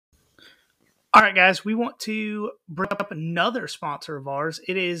All right, guys, we want to bring up another sponsor of ours.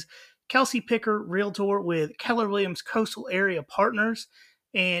 It is Kelsey Picker Realtor with Keller Williams Coastal Area Partners.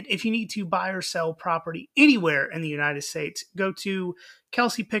 And if you need to buy or sell property anywhere in the United States, go to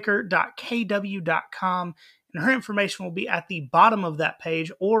kelseypicker.kw.com, and her information will be at the bottom of that page,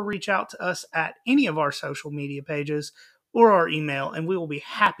 or reach out to us at any of our social media pages or our email, and we will be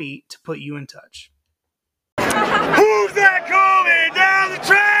happy to put you in touch. Who's that coming down the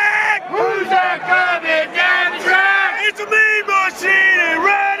track? Who's that coming down the track? It's a mean machine in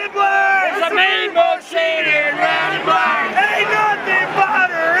red and black. It's a mean machine in red and black. Ain't nothing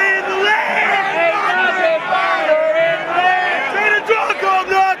finer in the land. Ain't nothing finer in the land. Than a drunk,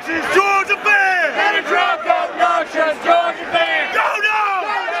 obnoxious Georgia fan. Than a drunk, obnoxious Georgia fan. Go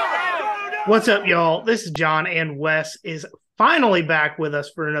Dogs! Go Dogs! What's up, y'all? This is John, and Wes is finally back with us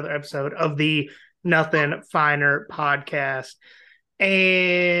for another episode of the Nothing Finer podcast.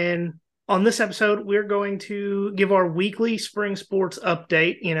 And on this episode, we're going to give our weekly spring sports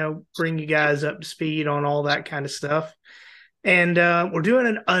update, bring you guys up to speed on all that kind of stuff. And we're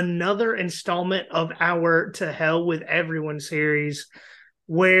doing another installment of our To Hell with Everyone series,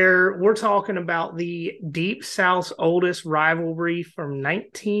 where we're talking about the Deep South's oldest rivalry from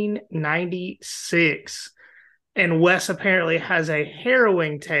 1996. And Wes apparently has a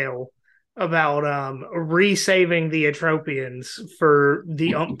harrowing tale about resaving the Atropians for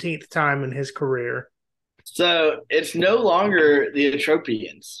the umpteenth time in his career. So it's no longer the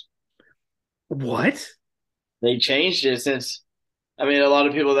Atropians. What? They changed it a lot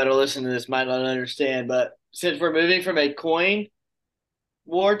of people that are listening to this might not understand, but since we're moving from a coin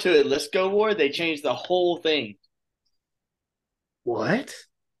war to a Lisco war, they changed the whole thing. What?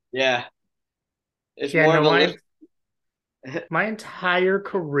 Yeah. It's more of a my entire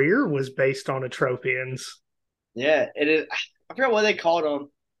career was based on Atropians. Yeah, it is. I forgot what they called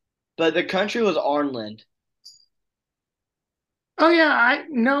them, but the country was Arnland. Oh yeah,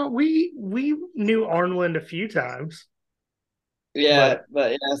 we knew Arnland a few times. Yeah,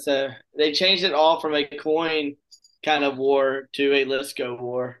 but so they changed it all from a coin kind of war to a Lisco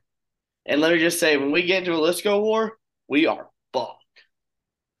war. And let me just say, when we get into a Lisco war, we are fucked.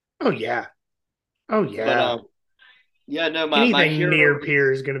 Oh yeah. But, yeah, no, anything near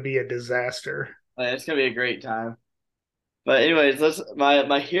Pier is going to be a disaster. It's going to be a great time. But anyways,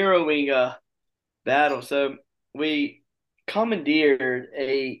 my heroing battle. So we commandeered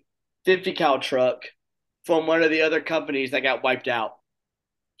a 50 cal truck from one of the other companies that got wiped out.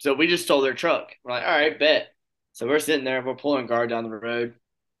 So we just stole their truck. We're like, all right, bet. So we're sitting there, we're pulling guard down the road.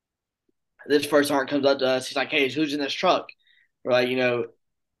 This first sergeant comes up to us. He's like, hey, who's in this truck? We're like,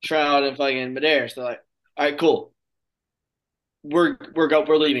 Shroud and fucking Midair. So like, all right, cool. We're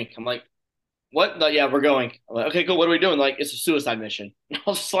leaving. I'm like, what? No, yeah, we're going. I'm like, okay, cool. What are we doing? Like, it's a suicide mission. And I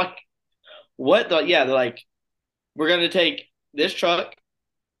was just like, what? Yeah, they're like, we're gonna take this truck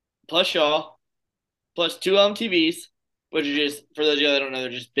plus y'all plus two MTVs, which are just, for those of you that don't know,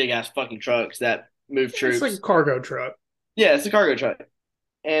 they're just big ass fucking trucks that move troops. It's like a cargo truck. Yeah, it's a cargo truck.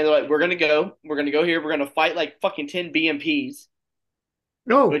 And they're like, we're gonna go here. We're gonna fight like fucking 10 BMPs.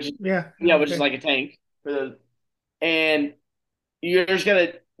 Oh, which is like a tank for those. And you're just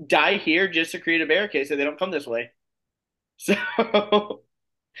gonna die here just to create a barricade so they don't come this way. So we go.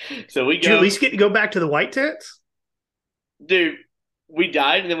 Did you at least get to go back to the white tents? Dude, we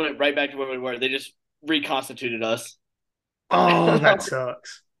died and then went right back to where we were. They just reconstituted us. Oh, that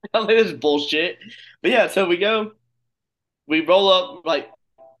sucks. Like, this is bullshit. But yeah, so we go. We roll up, like,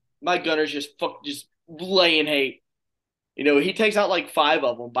 my gunner's just laying hate. He takes out like 5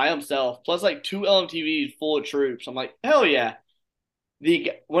 of them by himself, plus like 2 LMTVs full of troops. I'm like, hell yeah.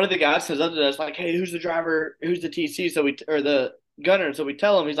 One of the guys comes up to us like, hey, who's the driver? Who's the TC? Or the gunner. So we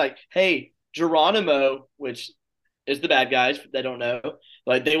tell him, he's like, hey, Geronimo, which is the bad guys that don't know,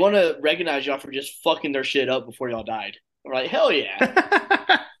 like, they want to recognize y'all for just fucking their shit up before y'all died. We're like, hell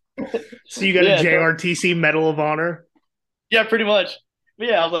yeah. So you got a JRTC Medal of Honor? Yeah, pretty much. But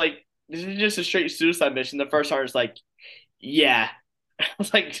yeah, I was like, this is just a straight suicide mission. The first sergeant's like, yeah. I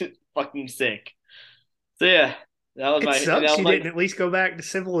was like, fucking sick. So yeah, that was it sucks you didn't at least go back to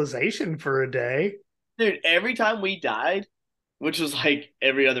civilization for a day. Dude, every time we died, which was like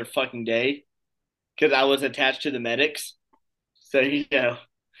every other fucking day, because I was attached to the medics. So,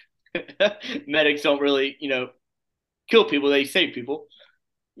 medics don't really, kill people, they save people.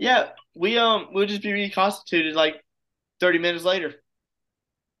 Yeah, we'll just be reconstituted like 30 minutes later.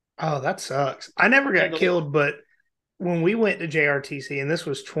 Oh, that sucks. I never got killed, but when we went to JRTC, and this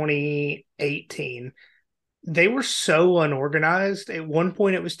was 2018, they were so unorganized. At one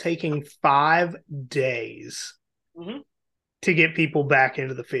point, it was taking 5 days to get people back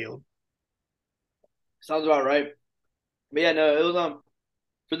into the field. Sounds about right. But yeah, no, it was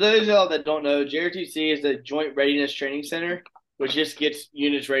for those of y'all that don't know, JRTC is the Joint Readiness Training Center, which just gets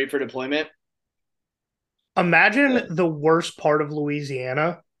units ready for deployment. Imagine the worst part of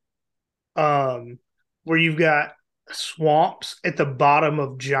Louisiana, where you've got swamps at the bottom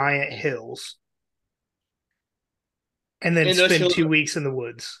of giant hills, and then And those spend hills 2 weeks in the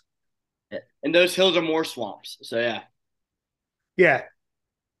woods. and those hills are more swamps. So yeah. Yeah,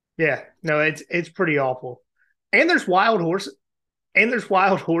 yeah. No, it's pretty awful. And there's wild horses. And there's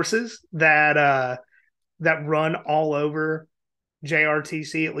wild horses that run all over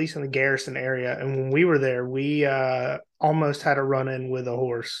JRTC, at least in the Garrison area. And when we were there, we almost had a run in with a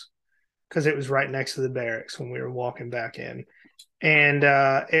horse because it was right next to the barracks when we were walking back in. And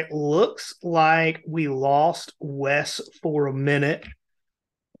it looks like we lost Wes for a minute.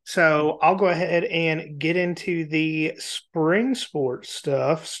 So I'll go ahead and get into the spring sports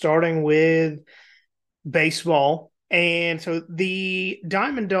stuff, starting with baseball. And so the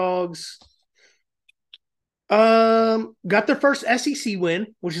Diamond Dogs got their first SEC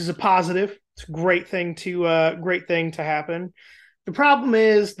win, which is a positive. It's a great thing to happen. The problem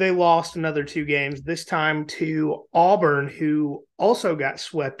is they lost another 2 games, this time to Auburn, who also got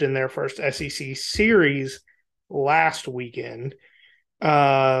swept in their first SEC series last weekend.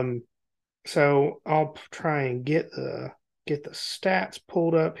 So I'll try and get the stats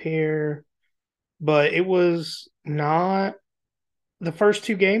pulled up here, but it was not the first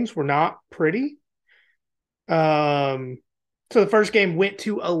 2 games were not pretty. So the first game went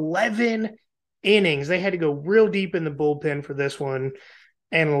to 11 innings. They had to go real deep in the bullpen for this one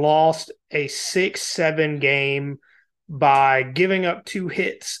and lost a 6-7 game by giving up 2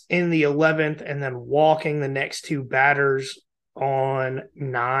 hits in the 11th and then walking the next 2 batters on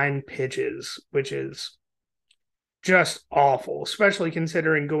 9 pitches, which is just awful, especially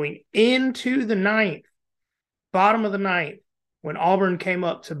considering going into the ninth, bottom of the ninth, when Auburn came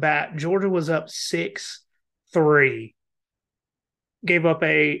up to bat, Georgia was up 6-3, gave up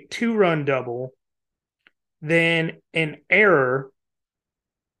a 2-run double, then an error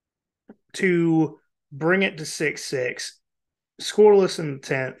to bring it to 6-6, scoreless in the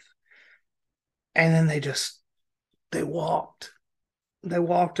 10th, and then they walked. They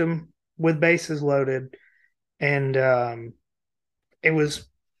walked him with bases loaded, and it was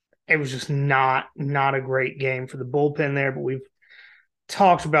just not a great game for the bullpen there, but we've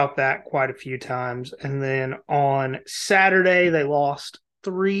talked about that quite a few times. And then on Saturday, they lost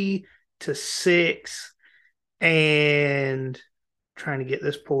 3-6, and trying to get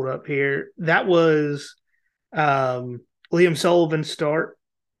this pulled up here. That was Liam Sullivan's start.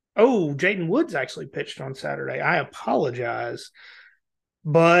 Oh, Jaden Woods actually pitched on Saturday. I apologize,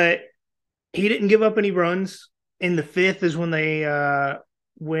 but he didn't give up any runs. In the 5th is when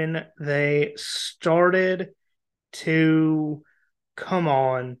they started to come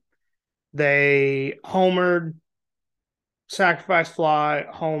on. They homered, sacrifice fly,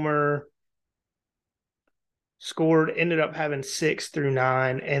 homer, scored, ended up having 6 through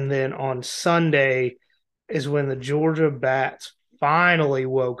 9. And then on Sunday is when the Georgia bats finally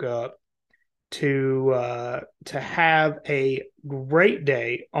woke up to have a great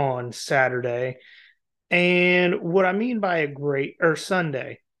day on Saturday. And what I mean by a great or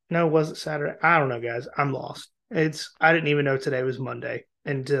Sunday, no, was it Saturday? I don't know, guys. I'm lost. I didn't even know today was Monday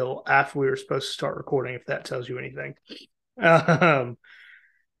until after we were supposed to start recording, if that tells you anything.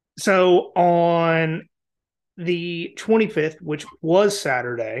 So on the 25th, which was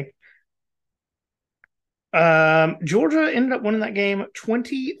Saturday, Georgia ended up winning that game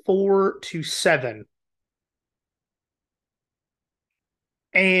 24-7.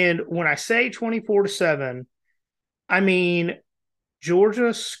 And when I say 24-7, I mean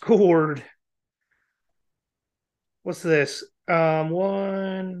Georgia scored. What's this?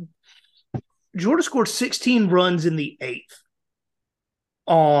 Georgia scored 16 runs in the 8th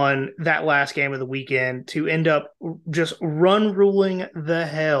on that last game of the weekend to end up just run ruling the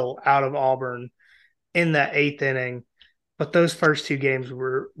hell out of Auburn in that 8th inning. But those first 2 games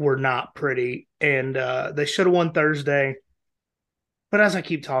were not pretty, and they should have won Thursday. But as I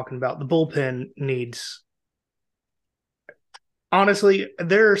keep talking about, the bullpen needs. Honestly,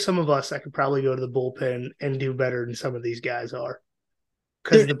 there are some of us that could probably go to the bullpen and do better than some of these guys are,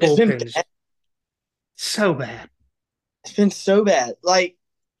 because the bullpen is so bad. It's been so bad. Like,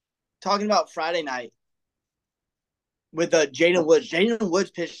 talking about Friday night with Jaden Woods. Jaden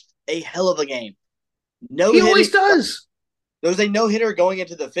Woods pitched a hell of a game. He always does. There was a no-hitter going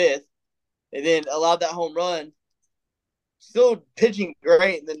into the 5th, and then allowed that home run. Still pitching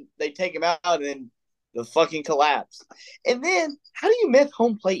great, and then they take him out, and then the fucking collapse. And then, how do you miss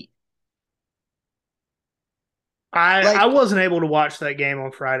home plate? I wasn't able to watch that game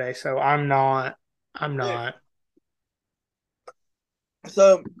on Friday, so I'm not. I'm not.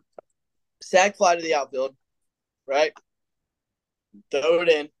 So, sack fly to the outfield, right? Throw it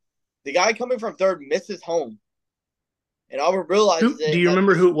in. The guy coming from third misses home. And Auburn realizes Do it. you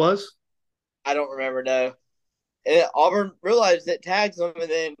remember who it was? I don't remember, no. And Auburn realized it, tags him, and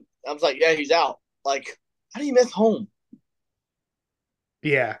then I was like, yeah, he's out. Like, how do you miss home?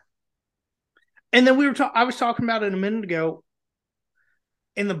 Yeah. And then I was talking about it a minute ago.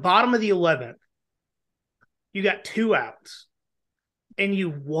 In the bottom of the 11th, you got 2 outs, and you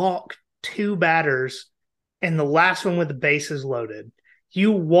walk 2 batters, and the last one with the bases loaded.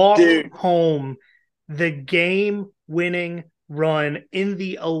 You walk home the game-winning run in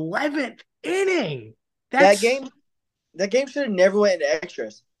the 11th inning. That game should have never went into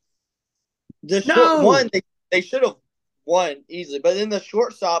extras. They should have won easily, but then the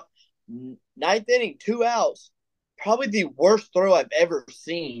shortstop, 9th inning, 2 outs, probably the worst throw I've ever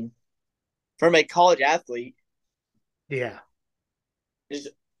seen from a college athlete. Yeah. Just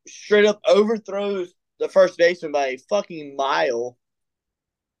straight up overthrows the first baseman by a fucking mile.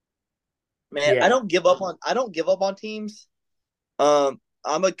 Man, Yeah. I don't give up on teams. I'm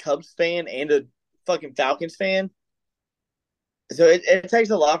a Cubs fan and a fucking Falcons fan. So it takes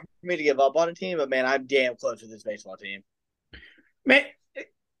a lot for me to give up on a team, but man, I'm damn close with this baseball team. Man,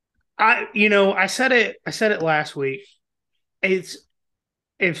 I said it last week. It's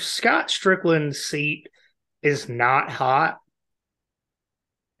if Scott Strickland's seat is not hot,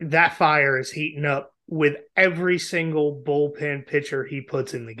 that fire is heating up with every single bullpen pitcher he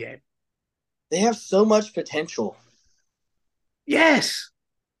puts in the game. They have so much potential. Yes.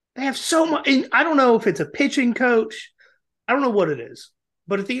 They have so much. And I don't know if it's a pitching coach. I don't know what it is.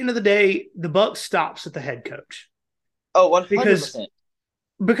 But at the end of the day, the buck stops at the head coach. Oh, 100%.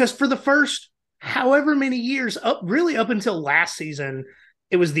 Because for the first however many years, up until last season,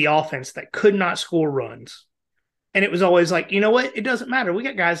 it was the offense that could not score runs. And it was always like, you know what? It doesn't matter. We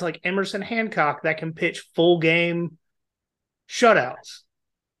got guys like Emerson Hancock that can pitch full game shutouts.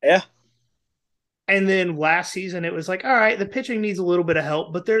 Yeah. And then last season, it was like, all right, the pitching needs a little bit of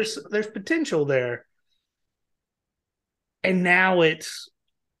help, but there's potential there. And now it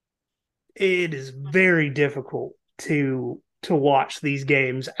is very difficult to watch these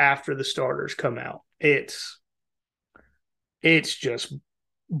games after the starters come out. It's just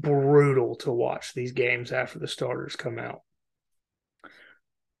brutal to watch these games after the starters come out.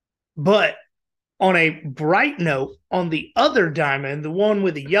 But on a bright note, on the other diamond, the one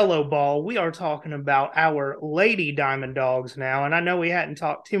with the yellow ball, we are talking about our Lady Diamond Dogs now. And I know we hadn't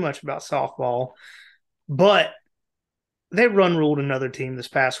talked too much about softball, but they run ruled another team this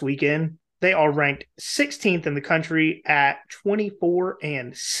past weekend. They are ranked 16th in the country at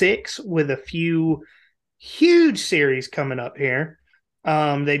 24-6 with a few huge series coming up here.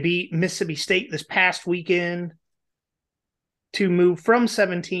 They beat Mississippi State this past weekend to move from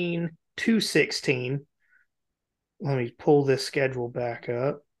 17 to 16. Let me pull this schedule back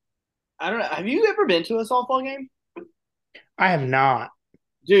up. I don't know. Have you ever been to a softball game? I have not.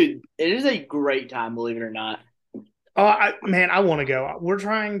 Dude, it is a great time, believe it or not. I want to go. We're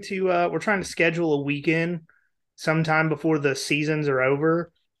trying to schedule a weekend sometime before the seasons are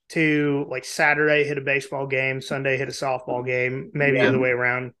over to like Saturday hit a baseball game, Sunday hit a softball game, maybe the other way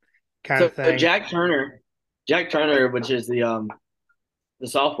around kind of thing. So Jack Turner, which is the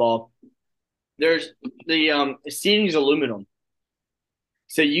softball, there's the seating's aluminum.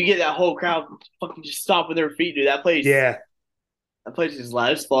 So you get that whole crowd fucking just stop with their feet, dude. That place is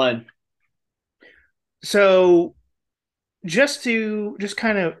loud. It's fun. So just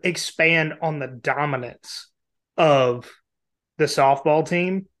kind of expand on the dominance of the softball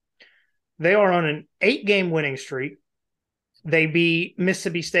team, they are on an 8-game winning streak. They beat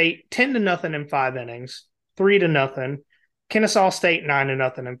Mississippi State 10-0 in 5 innings, 3-0. Kennesaw State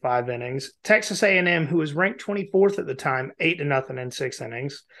 9-0 in 5 innings. Texas A&M, who was ranked 24th at the time, 8-0 in 6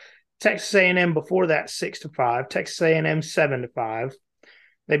 innings. Texas A&M before that 6-5. Texas A&M 7-5.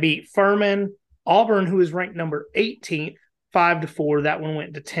 They beat Furman. Auburn, who was ranked number 18th, 5-4. That one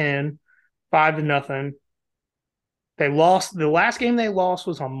went to 10, 5-0. They lost. The last game they lost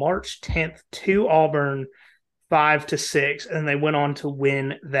was on March 10th to Auburn, 5-6, and they went on to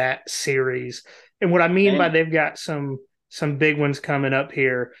win that series. And what I mean by they've got some big ones coming up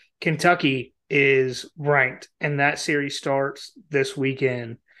here. Kentucky is ranked, and that series starts this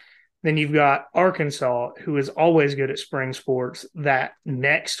weekend. Then you've got Arkansas, who is always good at spring sports, that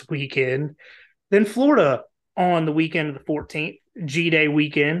next weekend. Then Florida on the weekend of the 14th, G-Day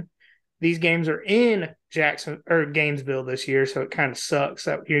weekend. These games are in Gainesville this year, so it kind of sucks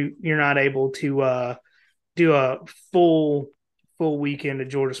that you're not able to do a full weekend of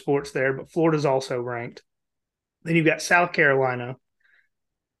Georgia sports there, but Florida's also ranked. Then you've got South Carolina,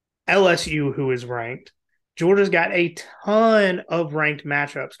 LSU, who is ranked. Georgia's got a ton of ranked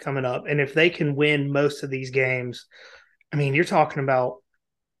matchups coming up, and if they can win most of these games, I mean, you're talking about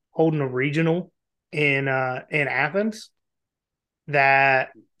holding a regional in Athens that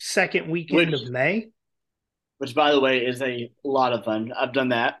second weekend of May. Which, by the way, is a lot of fun. I've done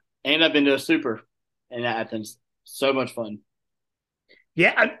that, and I've been to a super in Athens. So much fun.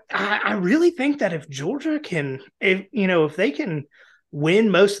 Yeah, I really think that if Georgia can, if they can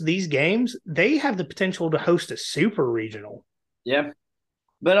win most of these games, they have the potential to host a super regional. Yeah,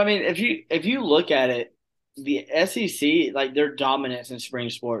 but I mean, if you look at it, the SEC, like, their dominance in spring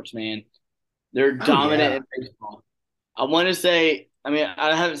sports, man, they're Oh dominant yeah. in baseball. I want to say, I mean,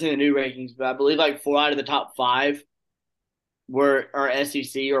 I haven't seen the new rankings, but I believe like 4 out of the top 5 are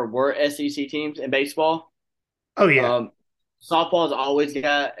SEC or were SEC teams in baseball. Oh yeah. Um, Softball's always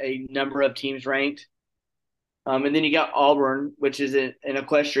got a number of teams ranked. And then you got Auburn, which is an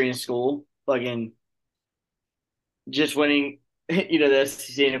equestrian school, fucking just winning, the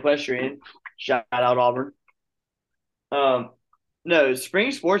SEC in equestrian. Shout out Auburn. Um, no,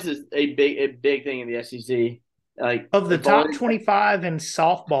 spring sports is a big thing in the SEC. Like, Of the if top only 25 in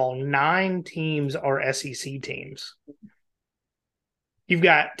softball, 9 teams are SEC teams. You've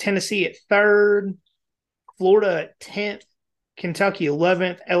got Tennessee at 3rd, Florida at 10th, Kentucky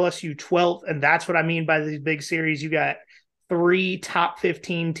 11th, LSU 12th. And that's what I mean by these big series. You got 3 top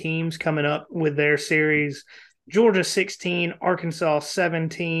 15 teams coming up with their series. Georgia 16, Arkansas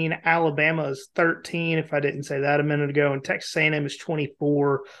 17, Alabama is 13, if I didn't say that a minute ago, and Texas A&M is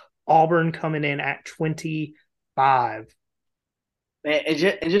 24. Auburn coming in at 25. Man, and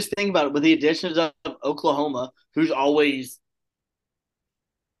just think about it with the additions of Oklahoma, who's always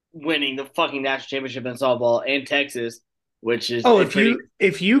winning the fucking national championship in softball, and Texas, which is Oh, a pretty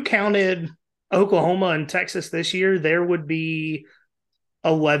if you counted Oklahoma and Texas this year, there would be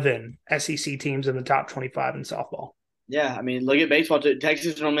 11 SEC teams in the top 25 in softball. yeah. I mean, look at baseball too.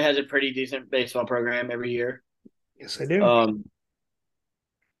 Texas normally has a pretty decent baseball program every year. Yes, they do.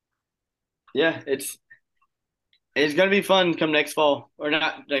 Yeah, it's gonna be fun come next fall, or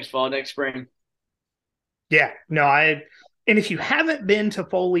not next fall, next spring. Yeah, no, and if you haven't been to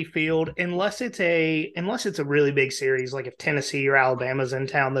Foley Field, unless it's a really big series, like if Tennessee or Alabama's in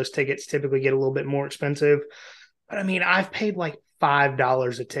town, those tickets typically get a little bit more expensive. But I mean, I've paid like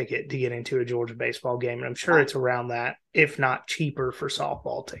 $5 a ticket to get into a Georgia baseball game, and I'm sure it's around that, if not cheaper for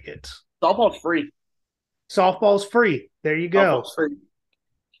softball tickets. Softball's free. Softball's free. There you go. Softball's free.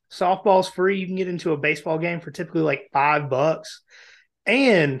 Softball's free. You can get into a baseball game for typically like $5.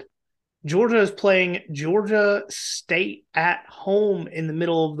 And Georgia is playing Georgia State at home in the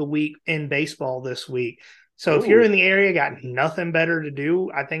middle of the week in baseball this week. So if you're in the area, got nothing better to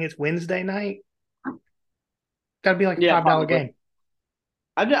do, I think it's Wednesday night. Got to be like a $5 game.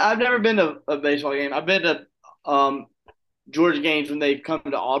 I've never been to a baseball game. I've been to Georgia games when they've come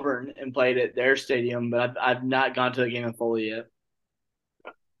to Auburn and played at their stadium, but I've not gone to a game in Foley yet.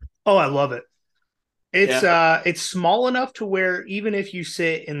 Oh, I love it. It's small enough to where even if you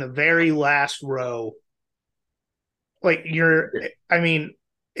sit in the very last row, like the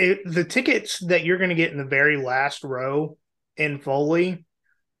tickets that you're going to get in the very last row in Foley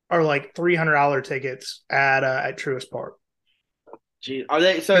are like $300 tickets at Truist Park. Gee, are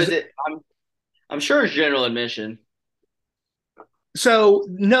they? So is it? I'm sure it's general admission. So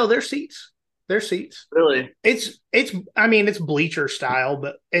no, they're seats. They're seats. Really? It's bleacher style,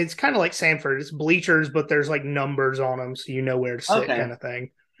 but it's kind of like Sanford. It's bleachers, but there's like numbers on them, so you know where to sit, kind of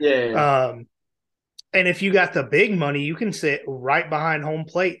thing. Yeah. And if you got the big money, you can sit right behind home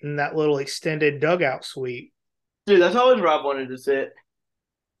plate in that little extended dugout suite. Dude, that's always where I've wanted to sit.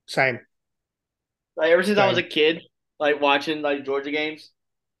 Same. Like ever since I was a kid, like watching like Georgia games.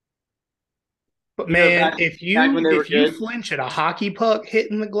 But man, if you good. flinch at a hockey puck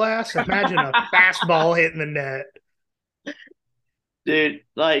hitting the glass, imagine a fastball hitting the net. Dude,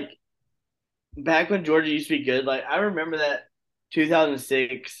 like back when Georgia used to be good, like I remember that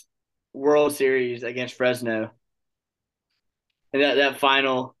 2006 World Series against Fresno. And that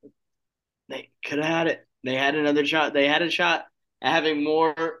final, they could have had it. They had another shot. They had a shot at having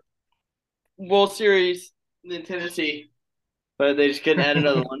more World Series than Tennessee, but they just couldn't add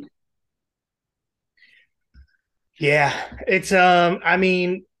another one. Yeah, it's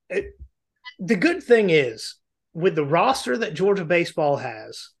the good thing is with the roster that Georgia baseball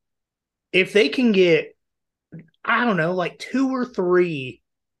has, if they can get, I don't know, like 2 or 3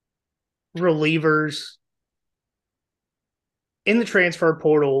 relievers, in the transfer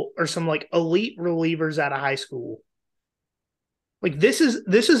portal are some like elite relievers out of high school. Like this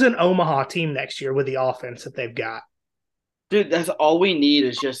is an Omaha team next year with the offense that they've got. Dude, that's all we need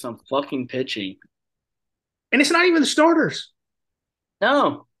is just some fucking pitching. And it's not even the starters.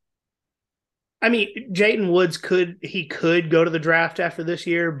 No. I mean, Jayden Woods could go to the draft after this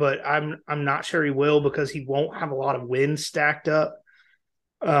year, but I'm not sure he will because he won't have a lot of wins stacked up.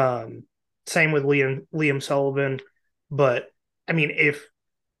 Same with Liam Sullivan. But I mean, if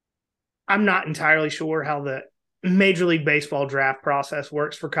I'm not entirely sure how the Major League Baseball draft process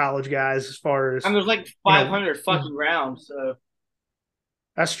works for college guys as far as I mean, there's like 500 fucking rounds, so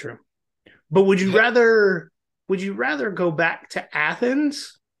that's true. But would you rather go back to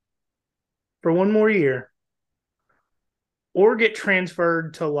Athens for one more year or get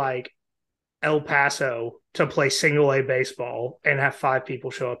transferred to like El Paso to play single A baseball and have 5 people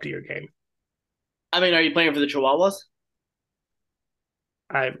show up to your game? I mean, are you playing for the Chihuahuas?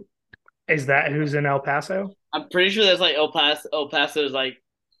 Is that who's in El Paso? I'm pretty sure that's like El Paso's like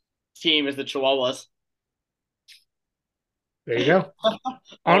team is the Chihuahuas. There you go.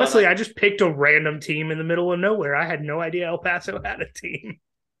 Honestly, I just picked a random team in the middle of nowhere. I had no idea El Paso had a team.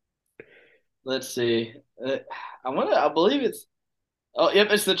 Let's see. I believe it's. Oh, yep,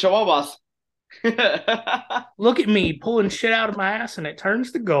 it's the Chihuahuas. Look at me pulling shit out of my ass and it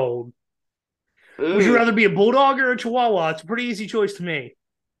turns to gold. Ooh, Would you rather be a Bulldog or a Chihuahua? It's a pretty easy choice to me.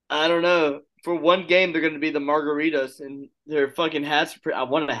 I don't know. For one game, they're going to be the Margaritas, and their fucking hats. I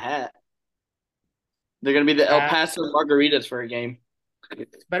want a hat. They're going to be the El Paso Margaritas for a game.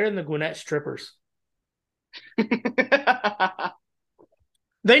 It's better than the Gwinnett Strippers.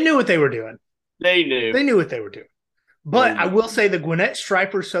 They knew what they were doing. They knew what they were doing. But I will say the Gwinnett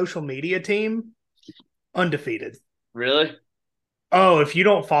Stripers social media team, undefeated. Really? Oh, if you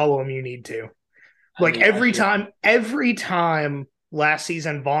don't follow them, you need to. Like every time last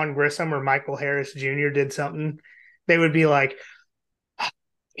season Vaughn Grissom or Michael Harris Jr. did something, they would be like,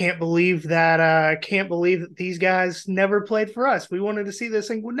 can't believe that these guys never played for us. We wanted to see this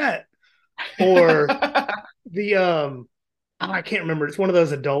in Gwinnett. Or the I can't remember. It's one of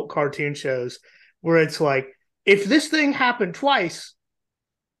those adult cartoon shows where it's like, if this thing happened twice,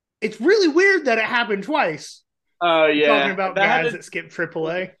 it's really weird that it happened twice. Oh, yeah. Talking about guys that skip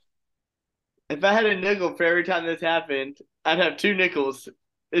AAA. If I had a nickel for every time this happened, I'd have 2 nickels.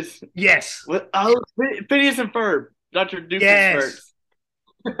 Yes. Phineas and Ferb. Dr. Doofenshmirtz. Yes.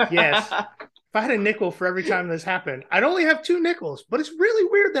 Yes. If I had a nickel for every time this happened, I'd only have 2 nickels, but it's really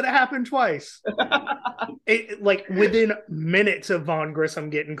weird that it happened twice. Like within minutes of Vaughn Grissom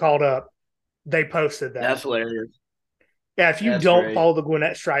getting called up, they posted that. That's hilarious. Yeah, if you don't follow the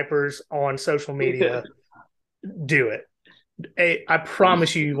Gwinnett Stripers on social media, do it. I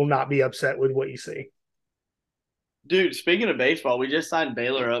promise you will not be upset with what you see. Dude, speaking of baseball, we just signed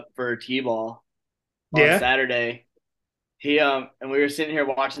Baylor up for T-ball on Saturday. And we were sitting here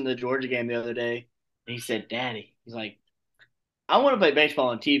watching the Georgia game the other day, and he said, "Daddy," he's like, "I want to play baseball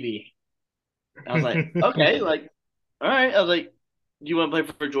on TV." I was like, "Okay, like, all right." I was like, "Do you want to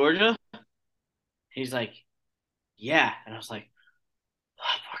play for Georgia?" He's like, "Yeah," and I was like,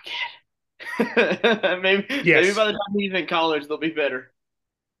 "Oh, poor kid." maybe by the time he's in college, they'll be better.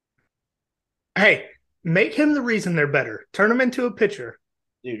 Hey, make him the reason they're better. Turn him into a pitcher,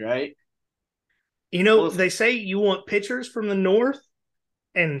 dude. Right? You know, they say you want pitchers from the north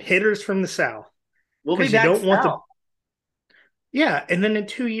and hitters from the south. We'll be back south. Yeah, and then in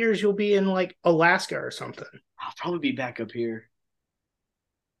 2 years you'll be in like Alaska or something. I'll probably be back up here.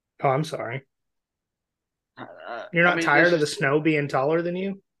 Oh, I'm sorry. You're not tired of the snow being taller than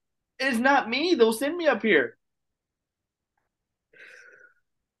you? It's not me. They'll send me up here.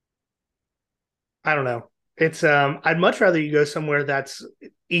 I don't know. It's I'd much rather you go somewhere that's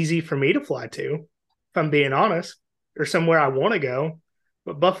easy for me to fly to, if I'm being honest, or somewhere I want to go.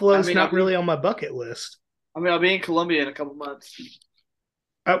 But Buffalo's not really on my bucket list. I mean, I'll be in Columbia in a couple months.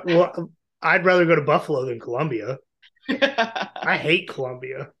 Well, I'd rather go to Buffalo than Columbia. I hate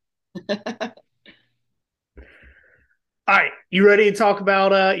Columbia. All right, you ready to talk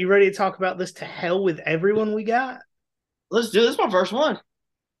about this to hell with everyone we got? Let's do this. My first one.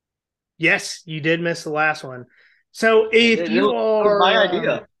 Yes, you did miss the last one. So if you are, it was my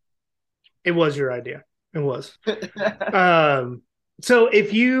idea. It was your idea. It was. So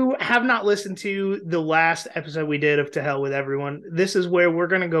if you have not listened to the last episode we did of To Hell with Everyone, this is where we're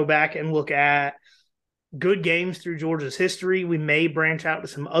going to go back and look at good games through Georgia's history. We may branch out to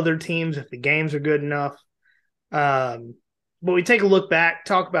some other teams if the games are good enough. But we take a look back,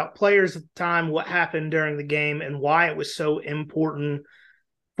 talk about players at the time, what happened during the game, and why it was so important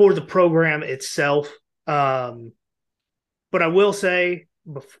for the program itself. But I will say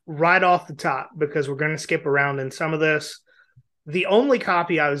right off the top, because we're going to skip around in some of this, the only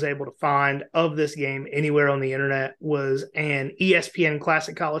copy I was able to find of this game anywhere on the internet was an ESPN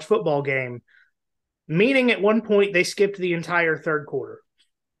Classic College Football game, meaning at one point they skipped the entire third quarter.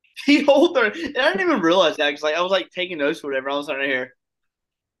 The whole third. And I didn't even realize that because I was taking notes or whatever. I was starting to hear,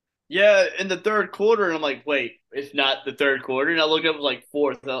 yeah, in the third quarter, and I'm like, wait, it's not the third quarter. And I looked up, it was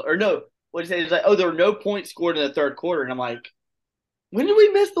fourth, or no, what did you say? It's oh, there were no points scored in the third quarter, and I'm like, when did we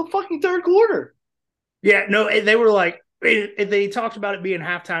miss the fucking third quarter? Yeah, no, they were like, they talked about it being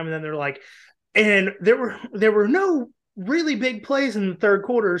halftime, and then they're like, and there were no really big plays in the third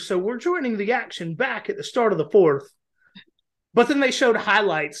quarter, so we're joining the action back at the start of the fourth. But then they showed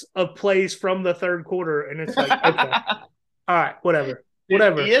highlights of plays from the third quarter, and it's like, okay, all right, whatever.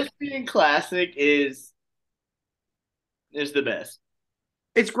 ESPN Classic is the best.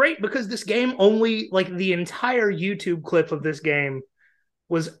 It's great because this game only the entire YouTube clip of this game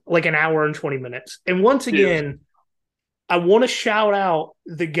was an hour and 20 minutes. And once again, I want to shout out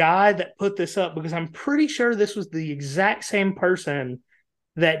the guy that put this up because I'm pretty sure this was the exact same person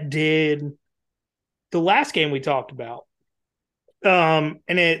that did the last game we talked about. And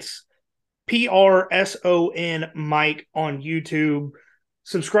it's PRSON Mike on YouTube.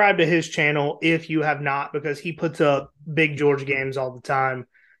 Subscribe to his channel if you have not, because he puts up big Georgia games all the time.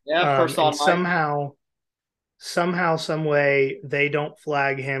 Yeah, somehow, some way, they don't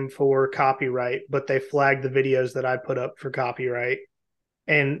flag him for copyright, but they flag the videos that I put up for copyright.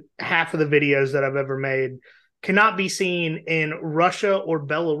 And half of the videos that I've ever made cannot be seen in Russia or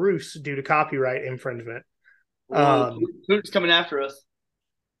Belarus due to copyright infringement. Who's coming after us?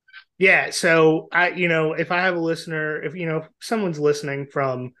 Yeah, so if I have a listener, if someone's listening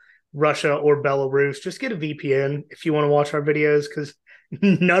from Russia or Belarus, just get a VPN if you want to watch our videos, because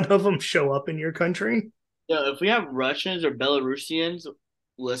none of them show up in your country. Yeah, if we have Russians or Belarusians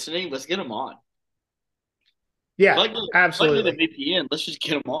listening, let's get them on. Yeah, absolutely. The VPN, let's just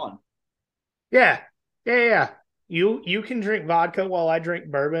get them on. Yeah. You can drink vodka while I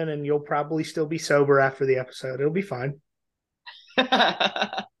drink bourbon, and you'll probably still be sober after the episode. It'll be fine.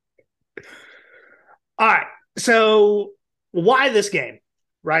 All right. So why this game,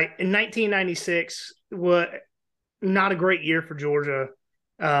 right? In 1996, not a great year for Georgia.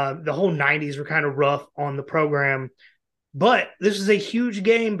 The whole 90s were kind of rough on the program. But this is a huge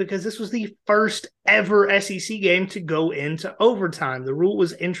game because this was the first ever SEC game to go into overtime. The rule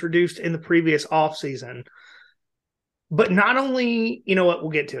was introduced in the previous offseason. But not only, you know what, we'll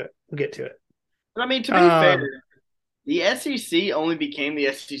get to it. But I mean, to be fair, the SEC only became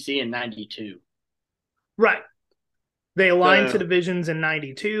the SEC in 92. Right. They aligned to divisions in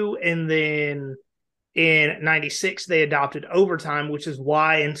 92, and then in 96, they adopted overtime, which is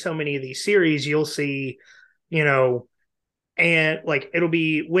why in so many of these series, you'll see, and it'll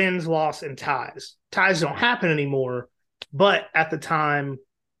be wins, loss, and ties. Ties don't happen anymore, but at the time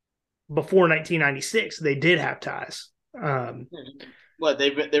before 1996, they did have ties. What they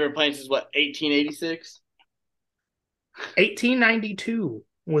were playing since 1886? 1892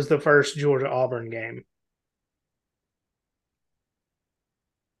 was the first Georgia Auburn game.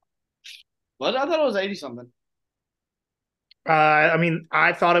 What? I thought it was 80 something. I mean,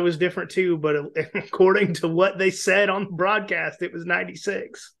 I thought it was different too, but according to what they said on the broadcast, it was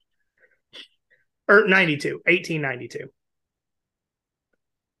 96 or 92, 1892.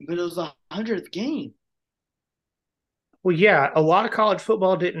 But it was the 100th game. Well, yeah, a lot of college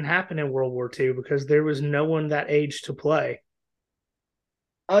football didn't happen in World War II because there was no one that age to play.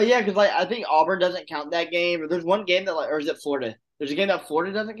 Oh yeah, because I think Auburn doesn't count that game. Or there's one game that or is it Florida? There's a game that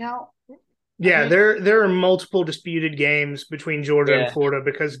Florida doesn't count. Yeah, there are multiple disputed games between Georgia and Florida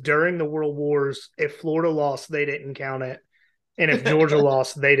because during the World Wars, if Florida lost, they didn't count it, and if Georgia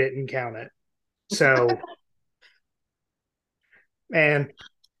lost, they didn't count it. So, man,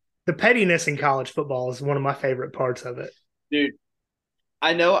 the pettiness in college football is one of my favorite parts of it. Dude,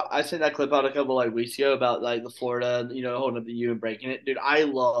 I know I sent that clip out a couple weeks ago about the Florida, holding up the U and breaking it. Dude, I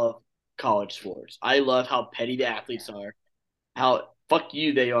love college sports. I love how petty the athletes are, how fuck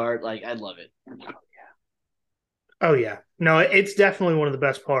you they are. I love it. Oh yeah. No, it's definitely one of the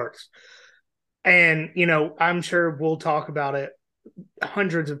best parts. And, I'm sure we'll talk about it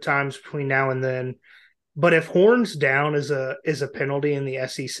hundreds of times between now and then. But if horns down is a penalty in the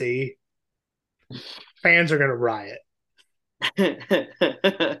SEC, fans are going to riot.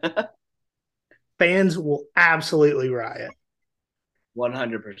 Fans will absolutely riot.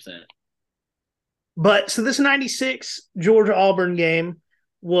 100%. But so this 96 Georgia Auburn game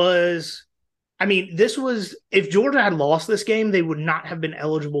was, this was, if Georgia had lost this game, they would not have been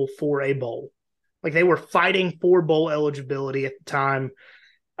eligible for a bowl. Like they were fighting for bowl eligibility at the time.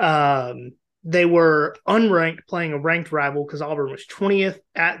 They were unranked, playing a ranked rival because Auburn was 20th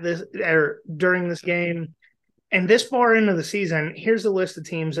at this or during this game. And this far into the season, here's the list of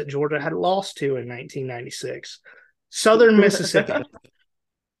teams that Georgia had lost to in 1996. Southern Mississippi,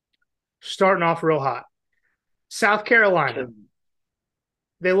 starting off real hot. South Carolina,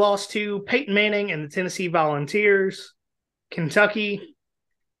 they lost to Peyton Manning and the Tennessee Volunteers. Kentucky,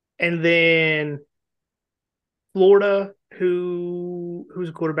 and then Florida, who's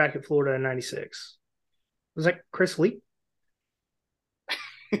a quarterback at Florida in 96? Was that Chris Lee?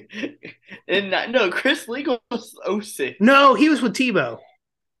 No, Chris Lee was 06. No, he was with Tebow.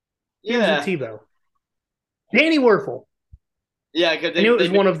 He was with Tebow. Danny Werfel. Yeah, because I knew it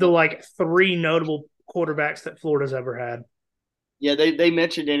was one of the like three notable quarterbacks that Florida's ever had. Yeah, they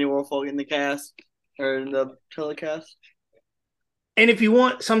mentioned Danny Werfel in the cast or in the telecast. And if you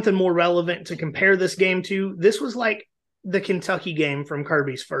want something more relevant to compare this game to, this was like the Kentucky game from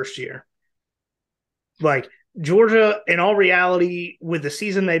Kirby's first year. Like Georgia, in all reality, with the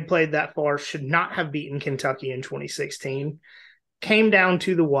season they'd played that far, should not have beaten Kentucky in 2016. Came down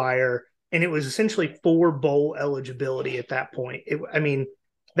to the wire, and it was essentially for bowl eligibility at that point.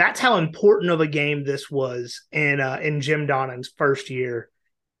 That's how important of a game this was in Jim Donnan's first year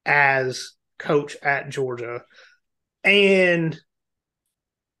as coach at Georgia. And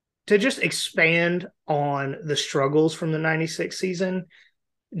to just expand on the struggles from the 96 season,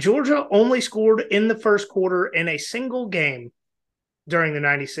 Georgia only scored in the first quarter in a single game during the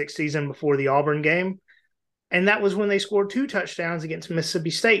 96 season before the Auburn game. And that was when they scored 2 touchdowns against Mississippi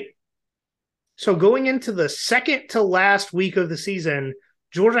State. So going into the second to last week of the season,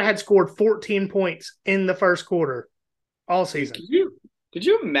 Georgia had scored 14 points in the first quarter all season. Could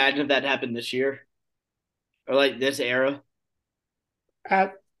you imagine if that happened this year? Or like this era?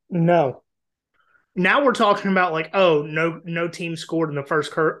 No. Now we're talking about like, oh, no team scored in the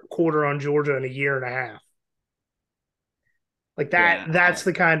first quarter on Georgia in a year and a half. Like that, yeah. That's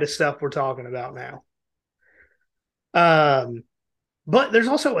the kind of stuff we're talking about now. But there's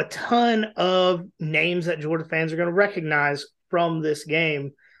also a ton of names that Georgia fans are going to recognize from this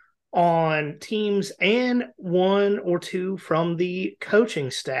game on teams and 1 or 2 from the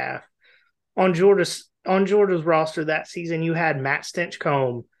coaching staff. On Georgia's roster that season, you had Matt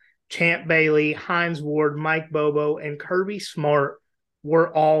Stinchcomb, Champ Bailey, Hines Ward, Mike Bobo, and Kirby Smart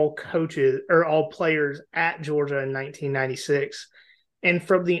were all coaches or all players at Georgia in 1996. And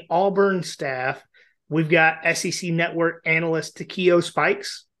from the Auburn staff, we've got SEC Network analyst Takeo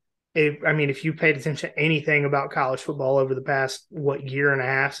Spikes. If you paid attention to anything about college football over the past, year and a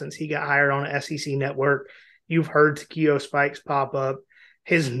half since he got hired on SEC Network, you've heard Takeo Spikes pop up.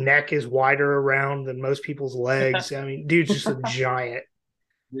 His neck is wider around than most people's legs. Dude's just a giant.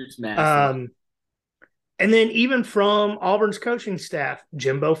 Dude's massive. And then even from Auburn's coaching staff,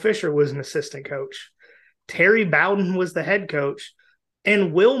 Jimbo Fisher was an assistant coach. Terry Bowden was the head coach.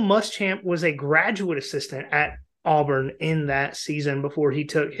 And Will Muschamp was a graduate assistant at Auburn in that season before he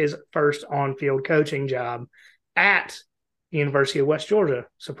took his first on-field coaching job at the University of West Georgia,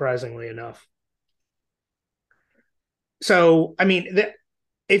 surprisingly enough. So,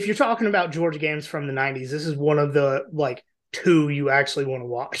 if you're talking about Georgia games from the 90s, this is one of the, 2 you actually want to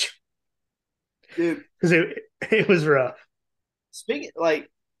watch. Dude. Because it was rough. Speaking,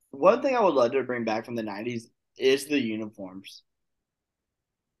 one thing I would love to bring back from the 90s is the uniforms.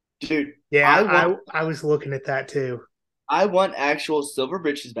 Dude. Yeah, I was looking at that too. I want actual silver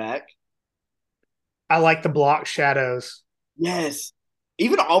breeches back. I like the block shadows. Yes.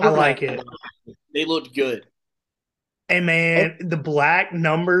 Even Auburn. I like it. They looked good. And man, the black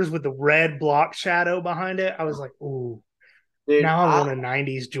numbers with the red block shadow behind it, I was like, ooh. Dude, now I want a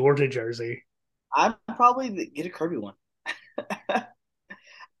 90s Georgia jersey. I'd probably get a Kirby one.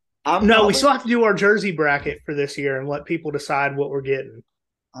 We still have to do our jersey bracket for this year and let people decide what we're getting.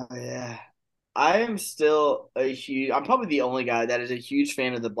 Oh, yeah. I am still I'm probably the only guy that is a huge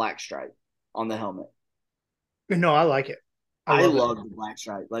fan of the black stripe on the helmet. No, I like it. I love the black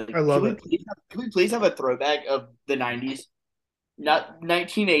stripe. I love it. Can we please have a throwback of the 90s? Not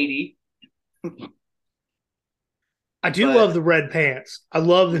 1980. I do love the red pants. I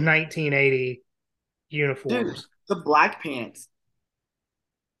love the 1980 uniforms. Dude, the black pants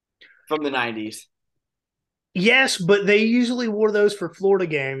from the 90s. Yes, but they usually wore those for Florida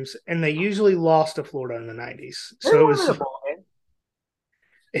games, and they usually lost to Florida in the 90s. So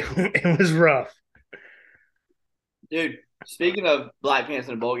it was rough. Dude, speaking of black pants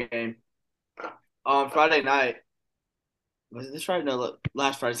in a bowl game, on Friday night, was it this Friday? No,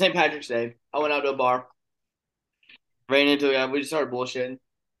 last Friday, St. Patrick's Day, I went out to a bar, ran into a guy, we just started bullshitting.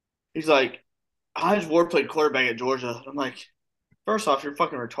 He's like, Hines Ward played quarterback at Georgia. I'm like, first off, you're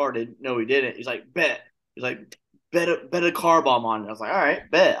fucking retarded. No, he didn't. He's like, bet. He's like, bet a car bomb on it. I was like, all right,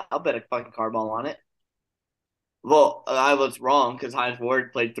 bet. I'll bet a fucking car bomb on it. Well, I was wrong because Hines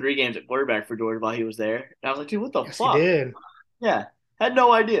Ward played 3 games at quarterback for Georgia while he was there. And I was like, dude, what the Yes, he fuck? did. Yeah, had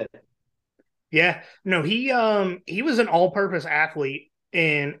no idea. Yeah. No, he was an all-purpose athlete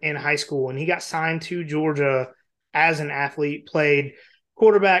in high school, and he got signed to Georgia as an athlete, played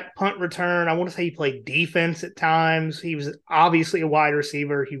quarterback, punt return. I want to say he played defense at times. He was obviously a wide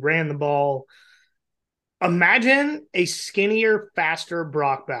receiver. He ran the ball. Imagine a skinnier, faster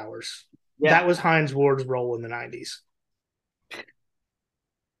Brock Bowers. Yeah, That was Hines Ward's role in the 90s.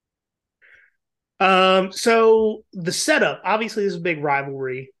 So the setup, obviously, this is a big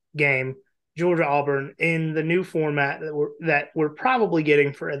rivalry game. Georgia Auburn in the new format that we're probably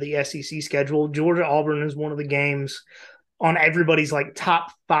getting for the SEC schedule. Georgia Auburn is one of the games on everybody's like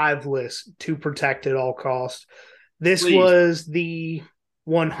top 5 list to protect at all costs. This please. was the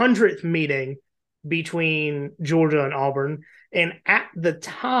 100th meeting between Georgia and Auburn, and at the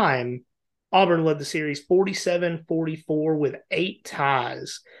time, Auburn led the series 47-44 with 8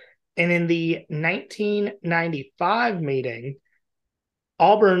 ties. And in the 1995 meeting,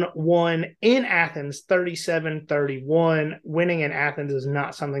 Auburn won in Athens 37-31. Winning in Athens is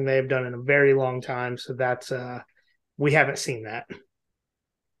not something they've done in a very long time. So that's, we haven't seen that.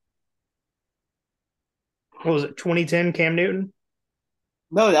 What was it, 2010 Cam Newton?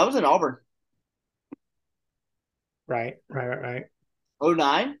 No, that was in Auburn. Right.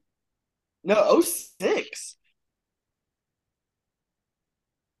 09? No, 06.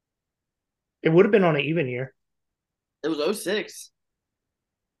 It would have been on an even year. It was 06.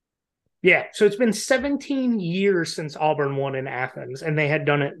 Yeah, so it's been 17 years since Auburn won in Athens, and they had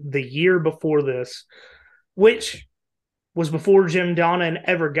done it the year before this, which was before Jim Donnan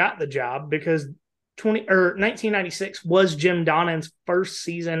ever got the job because 1996 was Jim Donnan's first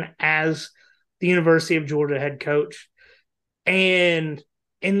season as the University of Georgia head coach. And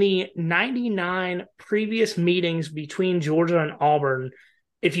in the 99 previous meetings between Georgia and Auburn,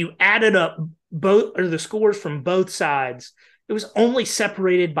 if you added up both or the scores from both sides, it was only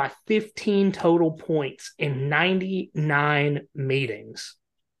separated by 15 total points in 99 meetings,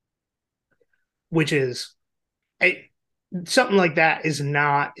 which is something like that is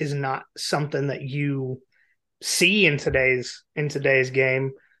not something that you see in today's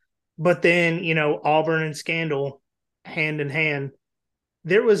game. But then, Auburn and scandal hand in hand.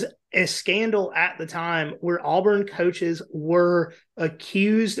 There was a scandal at the time where Auburn coaches were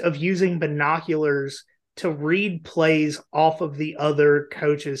accused of using binoculars to read plays off of the other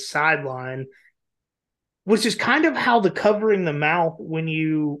coach's sideline, which is kind of how the covering the mouth when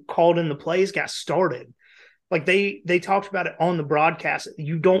you called in the plays got started. Like they talked about it on the broadcast.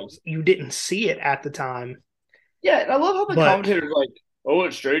 You didn't see it at the time. Yeah, and I love how the But commentators like, oh,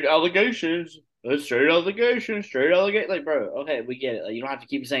 it's straight allegations. It's straight allegations, straight allegations. Like, bro, okay, we get it. Like, you don't have to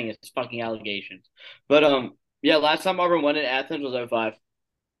keep saying it's fucking allegations. But yeah, last time Auburn won in Athens was 05.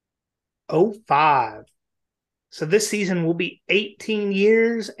 05. So this season will be 18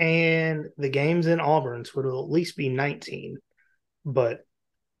 years, and the games in Auburn, so it'll at least be 19. But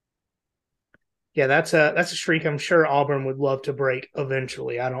yeah, that's a streak I'm sure Auburn would love to break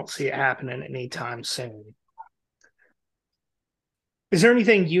eventually. I don't see it happening anytime soon. Is there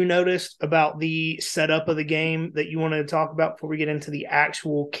anything you noticed about the setup of the game that you wanted to talk about before we get into the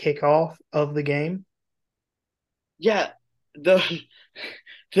actual kickoff of the game? Yeah, the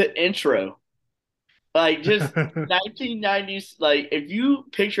the intro. Like just 1990s, like if you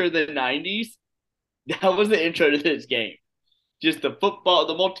picture the 90s, that was the intro to this game. Just the football,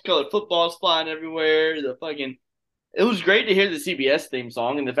 the multicolored footballs flying everywhere, the fucking it was great to hear the CBS theme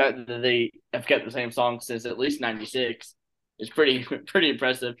song and the fact that they have kept the same song since at least 96 is pretty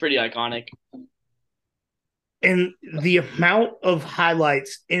impressive, pretty iconic. And the amount of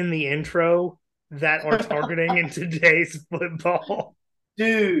highlights in the intro that are targeting in today's football.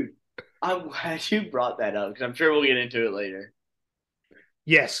 Dude, I'm glad you brought that up because I'm sure we'll get into it later.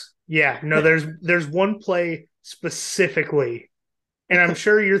 Yes. Yeah. No, there's one play specifically, and I'm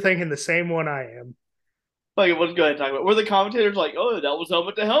sure you're thinking the same one I am. Like, let's go ahead and talk about where the commentators like, oh, that was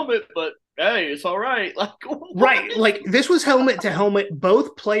helmet to helmet, but hey, it's all right. Like, what? Right. Like this was helmet to helmet.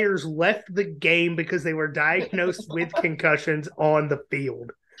 Both players left the game because they were diagnosed with concussions on the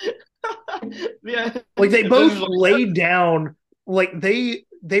field. Yeah. Like they both laid down, like they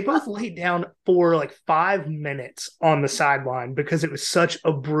both laid down for like 5 minutes on the sideline because it was such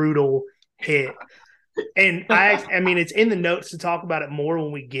a brutal hit. And I mean, it's in the notes to talk about it more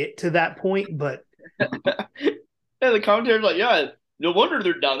when we get to that point, but Yeah, the commentator's like, yeah, No wonder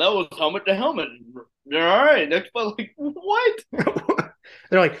they're down. That was helmet to helmet. They're all right. Next play, like what?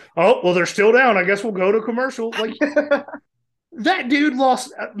 They're like, oh, well, they're still down. I guess we'll go to commercial. Like, that dude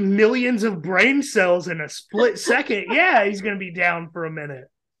lost millions of brain cells in a split second. Yeah, he's going to be down for a minute.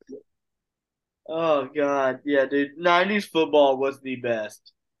 Oh God, yeah, dude. '90s football was the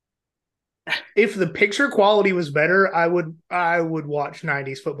best. If the picture quality was better, I would watch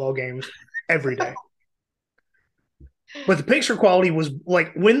 90s football games every day. But the picture quality was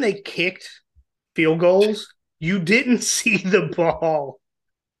like when they kicked field goals, you didn't see the ball.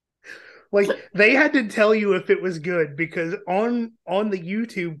 Like they had to tell you if it was good because on the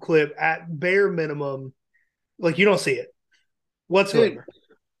YouTube clip at bare minimum, like you don't see it whatsoever.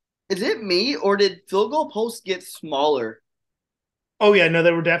 Dude, is it me or did field goal posts get smaller? Oh yeah, no,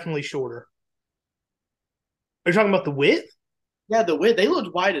 they were definitely shorter. Are you talking about the width? Yeah, the width. They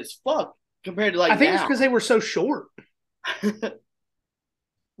looked wide as fuck compared to like I think now. it's because they were so short.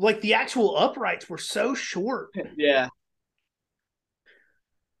 Like the actual uprights were so short. Yeah.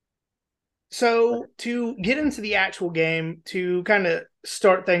 So to get into the actual game, to kind of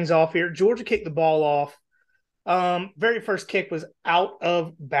start things off here, Georgia kicked the ball off. Very first kick was out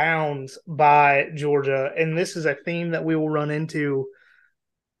of bounds by Georgia, and this is a theme that we will run into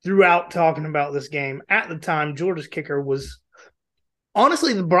throughout talking about this game. At the time, Georgia's kicker was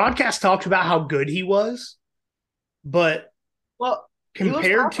honestly the broadcast talked about how good he was, but well,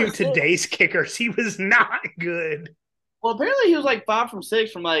 compared to today's kickers, he was not good. Well, apparently he was like 5 from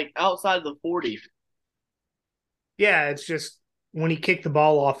 6 from like outside the 40. Yeah, it's just when he kicked the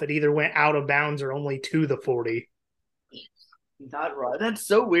ball off, it either went out of bounds or only to the 40. Not right. That's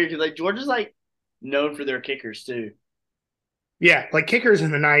so weird because like Georgia's like known for their kickers too. Yeah, like kickers in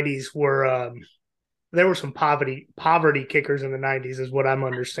the 90s were there were some poverty kickers in the 90s is what I'm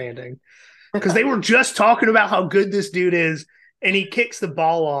understanding. Because they were just talking about how good this dude is, and he kicks the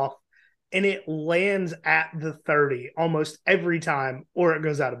ball off, and it lands at the 30 almost every time, or it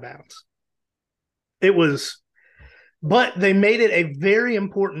goes out of bounds. It was, but they made it a very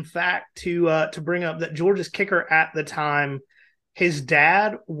important fact to bring up that Georgia's kicker at the time, his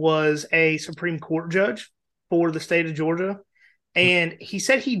dad was a Supreme Court judge for the state of Georgia. And he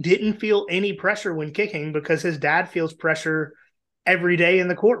said he didn't feel any pressure when kicking because his dad feels pressure every day in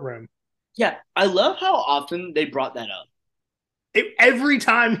the courtroom. Yeah, I love how often they brought that up. Every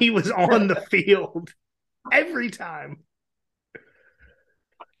time he was on the field, every time.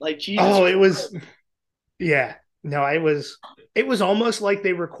 Like Jesus. Oh, it was, yeah. No, it was almost like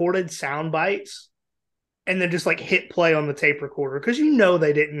they recorded sound bites and then just like hit play on the tape recorder because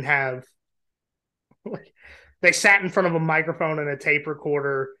they didn't have. Like, they sat in front of a microphone and a tape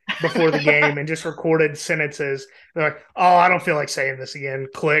recorder before the game and just recorded sentences. They're like, oh, I don't feel like saying this again.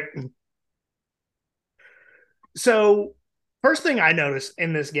 Click. So, first thing I noticed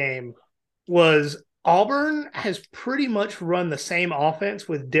in this game was Auburn has pretty much run the same offense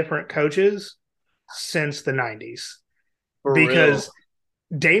with different coaches since the 90s. For because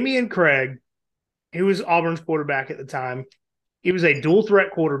real. Damian Craig, who was Auburn's quarterback at the time, he was a dual threat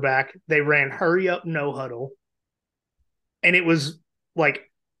quarterback. They ran hurry up, no huddle. And it was like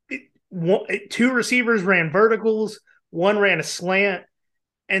two receivers ran verticals, one ran a slant,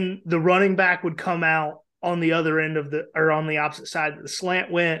 and the running back would come out on the other end of on the opposite side that the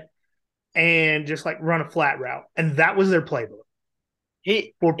slant went and just like run a flat route. And that was their playbook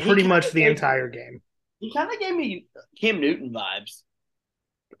for pretty much the entire game. He kind of gave me Cam Newton vibes.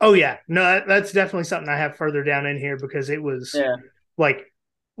 Oh, yeah. No, that's definitely something I have further down in here because it was like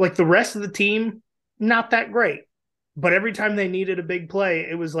the rest of the team, not that great. But every time they needed a big play,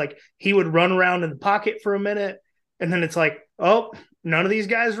 it was like he would run around in the pocket for a minute, and then it's like, oh, none of these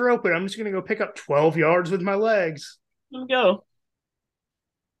guys are open. I'm just going to go pick up 12 yards with my legs. Let me go.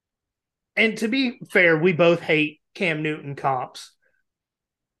 And to be fair, we both hate Cam Newton comps.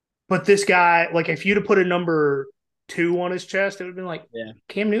 But this guy, like if you'd have put a number 2 on his chest, it would have been like,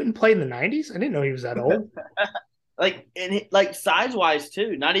 Cam Newton played in the 90s? I didn't know he was that old. like size-wise,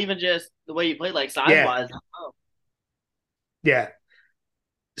 too. Not even just the way he played, like size-wise. Yeah.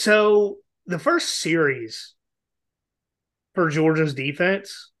 So the first series for Georgia's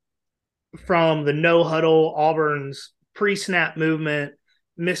defense, from the no huddle, Auburn's pre-snap movement,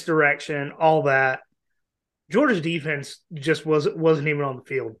 misdirection, all that, Georgia's defense just wasn't even on the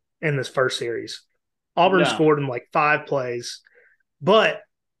field in this first series. Auburn scored in like 5 plays, but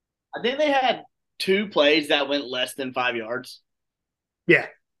I think they had 2 plays that went less than 5 yards. Yeah.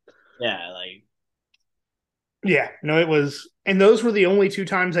 Yeah, no, it was, and those were the only 2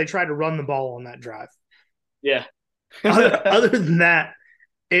 times they tried to run the ball on that drive. Yeah. other than that,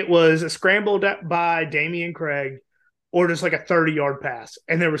 it was a scramble by Damian Craig or just like a 30-yard pass,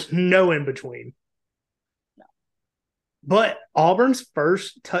 and there was no in between. But Auburn's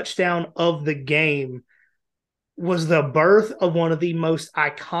first touchdown of the game was the birth of one of the most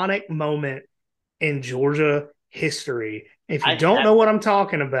iconic moments in Georgia history. If you don't know what I'm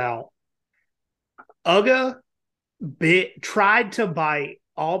talking about, Uga tried to bite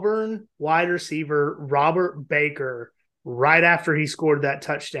Auburn wide receiver Robert Baker right after he scored that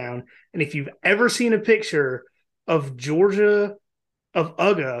touchdown. And if you've ever seen a picture of Georgia, of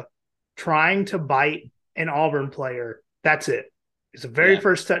Uga trying to bite an Auburn player, that's it. It's the very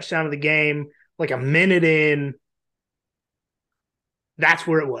first touchdown of the game, like a minute in. That's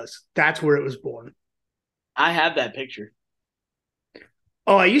where it was. That's where it was born. I have that picture.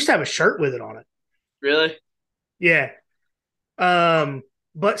 Oh, I used to have a shirt with it on it. Really? Yeah.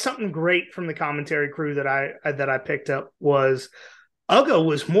 But something great from the commentary crew that I picked up was Uga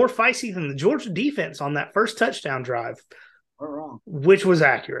was more feisty than the Georgia defense on that first touchdown drive. Wrong. Which was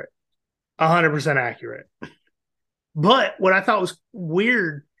accurate. 100% accurate. But what I thought was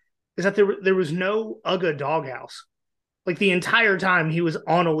weird is that there was no Uga doghouse. Like the entire time he was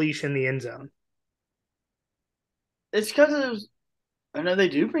on a leash in the end zone. It's because I know they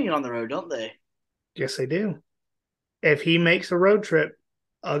do bring it on the road, don't they? Yes, they do. If he makes a road trip,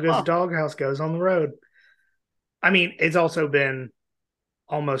 Uga's doghouse goes on the road. I mean, it's also been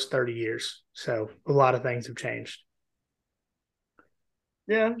almost 30 years, so a lot of things have changed.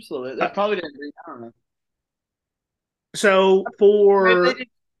 Yeah, absolutely. They probably didn't bring. I don't know. So I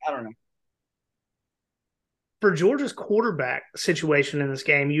don't know. For Georgia's quarterback situation in this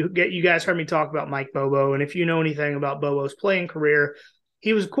game, you guys heard me talk about Mike Bobo, and if you know anything about Bobo's playing career,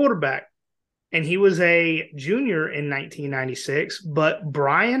 he was a quarterback, and he was a junior in 1996. But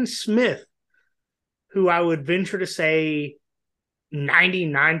Brian Smith, who I would venture to say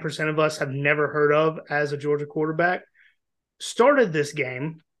 99% of us have never heard of as a Georgia quarterback, started this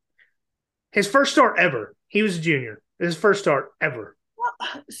game. His first start ever. He was a junior. His first start ever.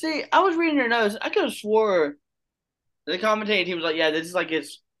 See, I was reading your notes. I could have swore the commentating team was like, yeah, this is like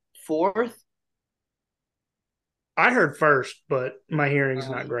his fourth. I heard first, but my hearing's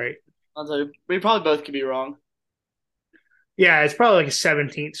not great. We probably both could be wrong. Yeah, it's probably like a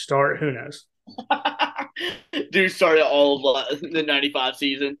 17th start. Who knows? Dude started all of the 95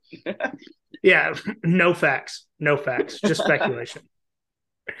 season. Yeah, no facts. No facts. Just speculation.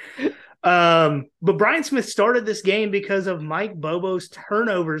 But Brian Smith started this game because of Mike Bobo's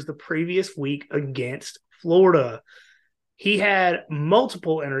turnovers the previous week against Florida. He had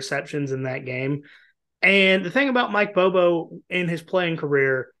multiple interceptions in that game. And the thing about Mike Bobo in his playing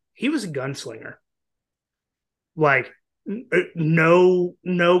career, he was a gunslinger. Like, no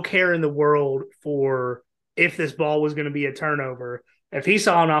care in the world for if this ball was going to be a turnover. If he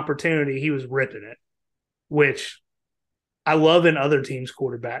saw an opportunity, he was ripping it, which I love in other teams'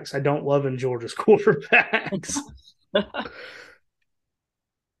 quarterbacks. I don't love in Georgia's quarterbacks.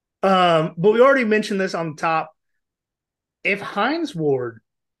 But we already mentioned this on the top. If Hines Ward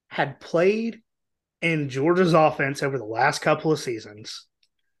had played in Georgia's offense over the last couple of seasons,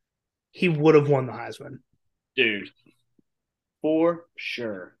 he would have won the Heisman. Dude, for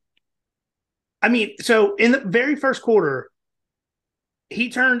sure. I mean, so in the very first quarter,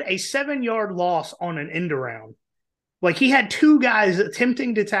 he turned a 7-yard loss on an end around. Like, he had two guys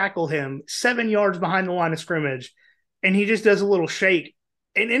attempting to tackle him 7 yards behind the line of scrimmage, and he just does a little shake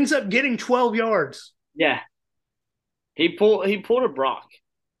and ends up getting 12 yards. Yeah. He pulled a Brock.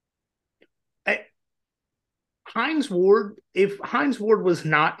 Hines Ward, if Hines Ward was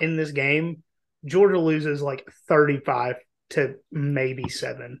not in this game, Georgia loses like 35 to maybe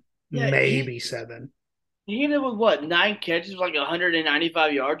 7. Yeah, maybe 7. He ended with what, 9 catches, like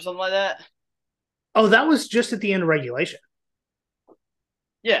 195 yards, something like that? Oh, that was just at the end of regulation.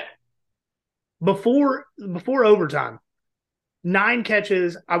 Yeah. Before overtime, 9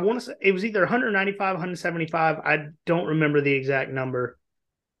 catches. I want to say it was either 195, 175. I don't remember the exact number.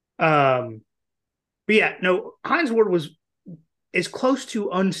 But yeah, no, Hines Ward was as close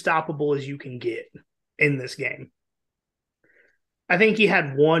to unstoppable as you can get in this game. I think he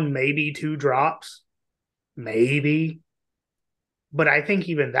had 1, maybe 2 drops. Maybe. But I think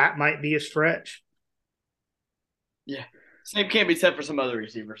even that might be a stretch. Yeah. Same can't be said for some other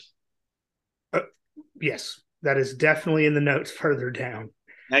receivers. Yes, that is definitely in the notes further down.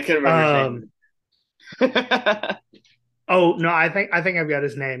 I could remember Oh, no, I think I've got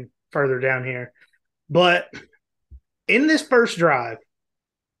his name further down here. But in this first drive,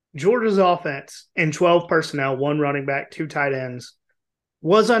 Georgia's offense in 12 personnel, 1 running back, 2 tight ends,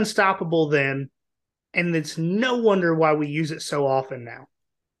 was unstoppable then, and it's no wonder why we use it so often now.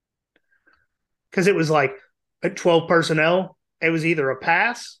 Because it was like, at 12 personnel, it was either a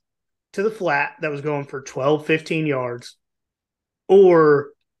pass to the flat that was going for 12, 15 yards,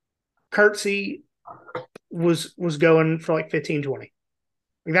 or Curtsy was going for like 15, 20.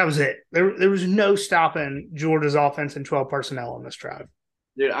 Like that was it. There was no stopping Georgia's offense in 12 personnel on this drive.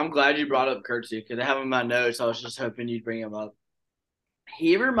 Dude, I'm glad you brought up Kurtzy because I have him in my notes. I was just hoping you'd bring him up.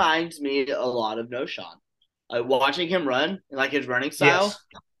 He reminds me a lot of No. Like watching him run and like his running style. Yes.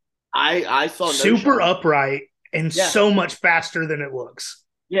 I saw super upright and so much faster than it looks.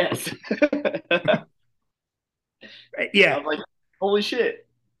 Yes. Yeah. I'm like, holy shit.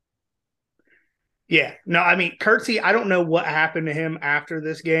 Yeah. No, I mean, Curtsy, I don't know what happened to him after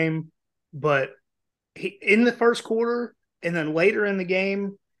this game, but he in the first quarter and then later in the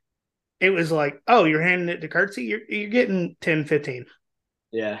game, it was like, oh, you're handing it to Curtsy? You're getting 10, 15.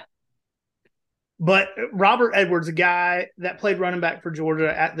 Yeah. But Robert Edwards, a guy that played running back for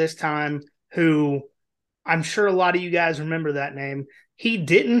Georgia at this time, who I'm sure a lot of you guys remember that name. He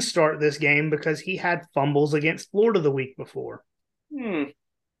didn't start this game because he had fumbles against Florida the week before.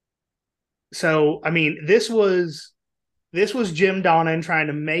 So, I mean, this was Jim Donnan trying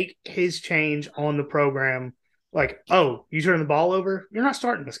to make his change on the program. Like, oh, you turn the ball over? You're not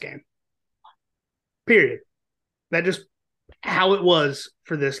starting this game. Period. That just how it was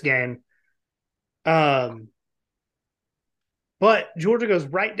for this game. But Georgia goes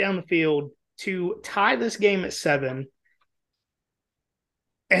right down the field to tie this game at 7.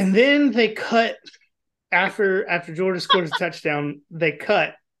 And then they cut after Georgia scores a touchdown, they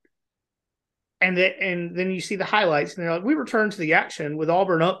cut. And then you see the highlights, and they're like, we return to the action with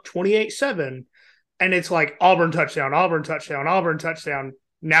Auburn up 28-7. And it's like Auburn touchdown, Auburn touchdown, Auburn touchdown.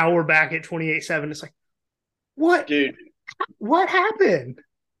 Now we're back at 28-7. It's like, what? Dude. What happened?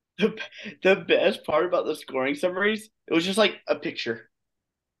 The best part about the scoring summaries, it was just like a picture.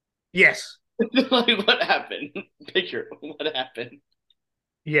 Yes. Like, what happened? Picture. What happened?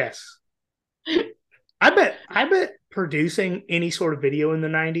 Yes. I bet producing any sort of video in the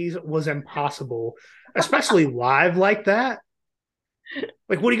 90s was impossible, especially live like that.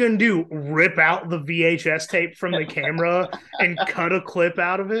 Like, what are you going to do? Rip out the VHS tape from the camera and cut a clip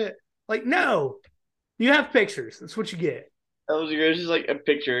out of it? Like, no. You have pictures. That's what you get. That was just like a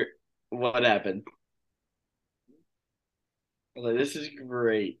picture. What happened? I was like, this is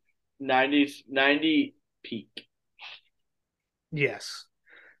great. 90 peak. Yes.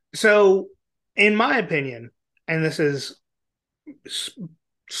 So, in my opinion, and this is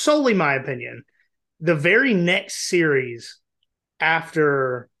solely my opinion, the very next series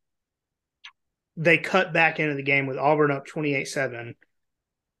after they cut back into the game with Auburn up 28-7,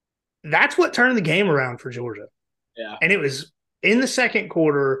 that's what turned the game around for Georgia. Yeah. And it was in the second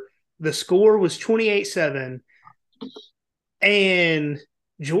quarter, the score was 28-7, and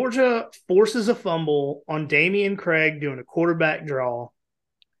Georgia forces a fumble on Damian Craig doing a quarterback draw.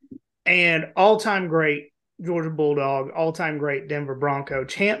 And all-time great Georgia Bulldog, all-time great Denver Bronco,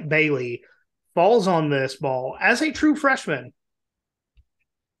 Champ Bailey falls on this ball as a true freshman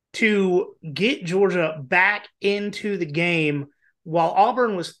to get Georgia back into the game while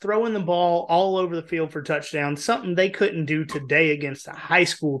Auburn was throwing the ball all over the field for touchdowns, something they couldn't do today against a high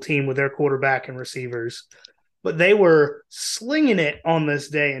school team with their quarterback and receivers. But they were slinging it on this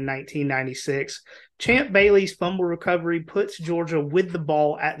day in 1996. Champ Bailey's fumble recovery puts Georgia with the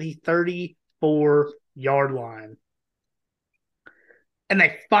ball at the 34-yard line. And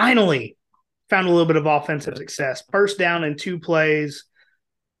they finally found a little bit of offensive success. First down in 2 plays.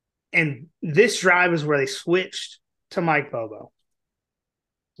 And this drive is where they switched to Mike Bobo,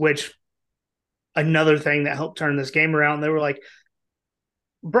 which another thing that helped turn this game around. They were like,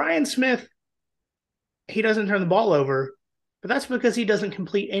 Brian Smith, he doesn't turn the ball over, but that's because he doesn't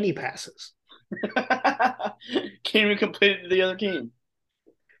complete any passes. Can't even complete it to the other team.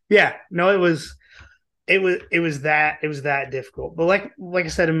 Yeah, no, it was that difficult. But like I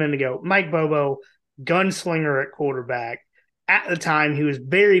said a minute ago, Mike Bobo, gunslinger at quarterback. At the time, he was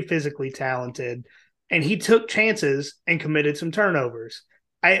very physically talented, and he took chances and committed some turnovers.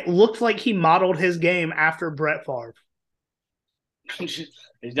 It looked like he modeled his game after Brett Favre. He's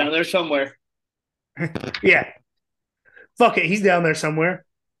down there somewhere. Yeah. Fuck it. He's down there somewhere.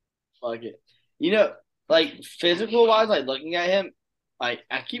 Fuck it. You know, like physical wise, like looking at him, like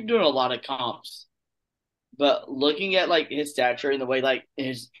I keep doing a lot of comps. But looking at like his stature and the way like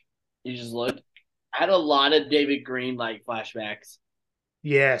he just looked, I had a lot of David Green like flashbacks.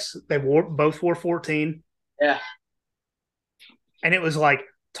 Yes. They both wore 14. Yeah. And it was like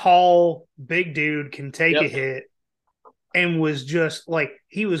tall, big dude can take a hit, and was just like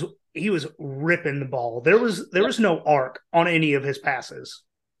he was ripping the ball. There was no arc on any of his passes.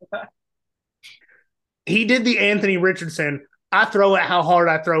 He did the Anthony Richardson. I throw it how hard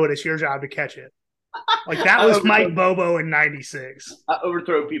I throw it. It's your job to catch it. Like that was Mike Bobo in '96. I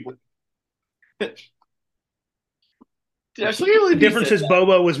overthrow people. The difference is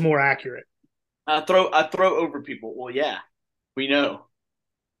Bobo was more accurate. I throw over people. Well, yeah, we know.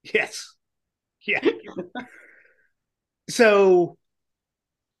 Yes. Yeah. So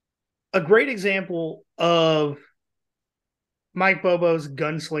a great example of Mike Bobo's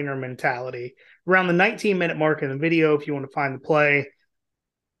gunslinger mentality. Around the 19-minute mark in the video, if you want to find the play,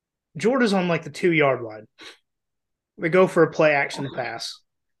 Georgia's on like the 2-yard line. They go for a play action pass.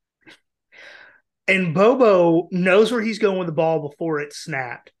 And Bobo knows where he's going with the ball before it's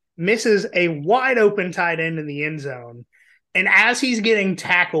snapped, misses a wide open tight end in the end zone. And as he's getting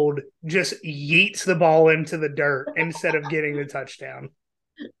tackled, just yeets the ball into the dirt instead of getting the touchdown.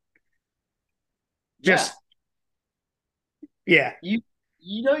 Just, yeah. You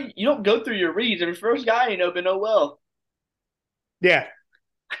know, you don't go through your reads. And the first guy ain't open no well. Yeah.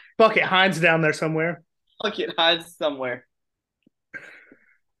 Bucket Hines down there somewhere. Bucket Hines somewhere.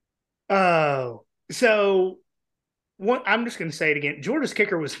 Oh. So I'm just going to say it again. Georgia's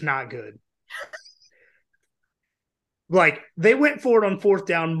kicker was not good. Like, they went for it on fourth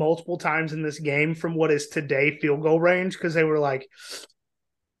down multiple times in this game from what is today field goal range because they were like,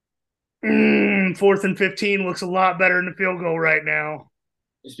 4th and 15 looks a lot better than the field goal right now.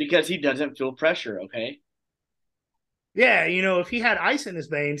 It's because he doesn't feel pressure, okay? Yeah, you know, if he had ice in his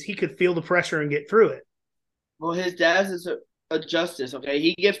veins, he could feel the pressure and get through it. Well, his dad is a justice, okay?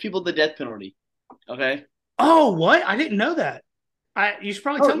 He gives people the death penalty, okay? Oh, what? I didn't know that. You should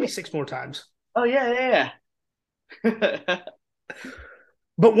probably tell me 6 more times. Oh, yeah. But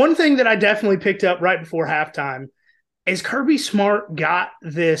one thing that I definitely picked up right before halftime is Kirby Smart got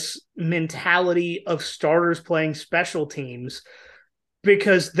this mentality of starters playing special teams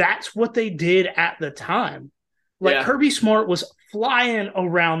because that's what they did at the time. Like, Kirby Smart was flying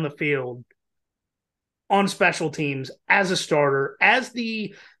around the field on special teams as a starter, as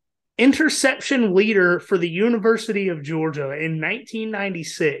the interception leader for the University of Georgia in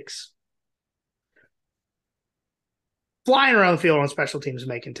 1996. Flying around the field on special teams and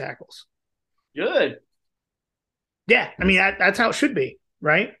making tackles. Good. Yeah, I mean, that's how it should be,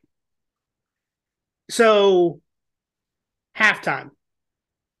 right? So, halftime.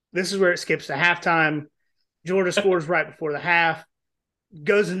 This is where it skips to halftime. Georgia scores right before the half,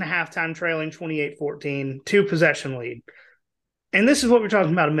 goes into halftime trailing 28-14, 2-possession lead. And this is what we were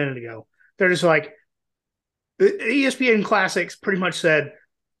talking about a minute ago. They're just like, the ESPN Classics pretty much said,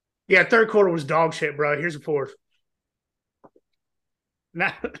 yeah, third quarter was dog shit, bro. Here's a fourth.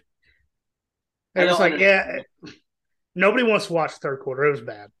 Now, it was like, yeah, nobody wants to watch the third quarter. It was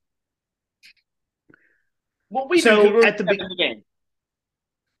bad. What we do at the game.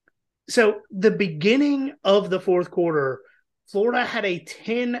 So the beginning of the fourth quarter, Florida had a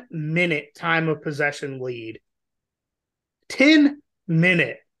 10-minute time of possession lead.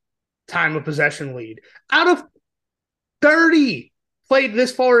 10-minute time of possession lead. Out of 30 played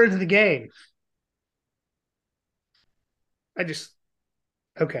this far into the game.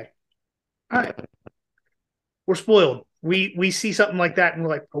 Okay. All right. We're spoiled. We see something like that and we're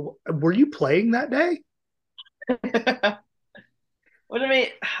like, oh, were you playing that day? What I mean,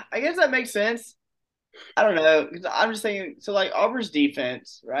 I guess that makes sense. I don't know. I'm just thinking, so like Auburn's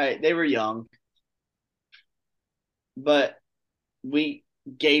defense, right? They were young, but we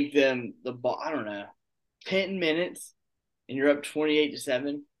gave them the ball, I don't know, 10 minutes and you're up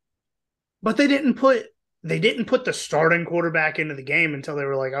 28-7. But they didn't put the starting quarterback into the game until they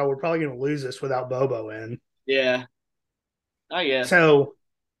were like, oh, we're probably going to lose this without Bobo in. Yeah. I guess. So,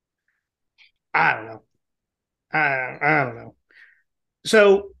 I don't know. I don't know.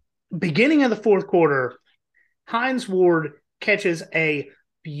 So, beginning of the fourth quarter, Hines Ward catches a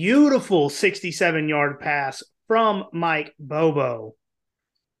beautiful 67-yard pass from Mike Bobo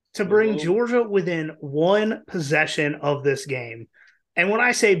to bring Georgia within 1 possession of this game. And when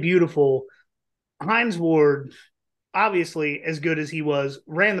I say beautiful, Hines Ward, obviously as good as he was,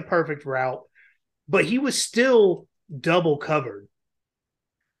 ran the perfect route, but he was still double covered.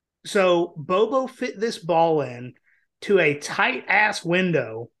 So Bobo fit this ball in to a tight-ass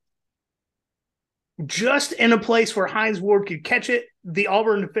window just in a place where Hines Ward could catch it. The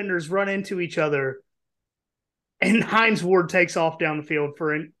Auburn defenders run into each other, and Hines Ward takes off down the field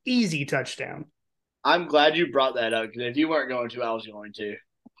for an easy touchdown. I'm glad you brought that up, because if you weren't going to, I was going to.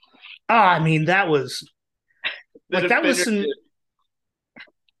 I mean, that was some.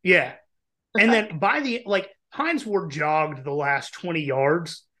 Yeah. And then Hines Ward jogged the last 20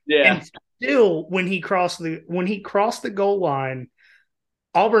 yards. Yeah. And still, when he crossed the goal line,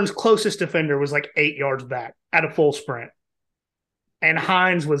 Auburn's closest defender was like 8 yards back at a full sprint. And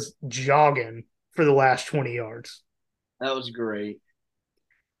Hines was jogging for the last 20 yards. That was great.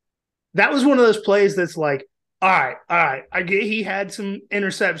 That was one of those plays that's like, all right. I get he had some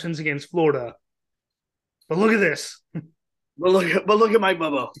interceptions against Florida. But look at this. But look at Mike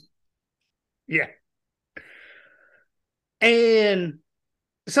Bobo. Yeah. And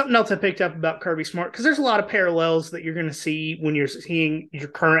something else I picked up about Kirby Smart, because there's a lot of parallels that you're going to see when you're seeing your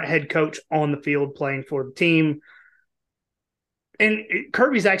current head coach on the field playing for the team. And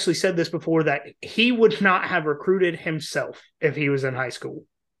Kirby's actually said this before, that he would not have recruited himself if he was in high school.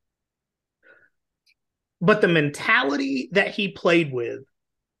 But the mentality that he played with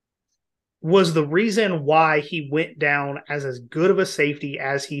was the reason why he went down as good of a safety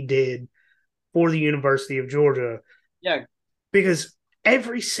as he did for the University of Georgia. Yeah. Because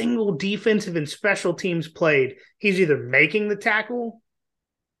every single defensive and special teams played, he's either making the tackle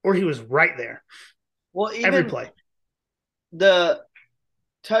or he was right there. Well, even every play. The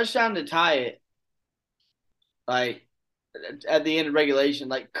touchdown to tie it, like at the end of regulation,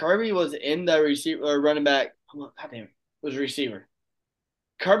 like Kirby was in the receiver or running back. God damn it, was receiver.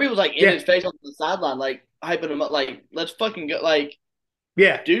 Kirby was like in his face on the sideline, like hyping him up, like let's fucking go, like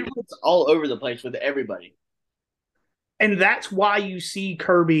dude was all over the place with everybody. And that's why you see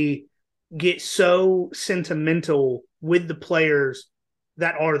Kirby get so sentimental with the players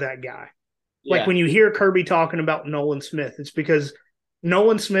that are that guy. Yeah. Like when you hear Kirby talking about Nolan Smith, it's because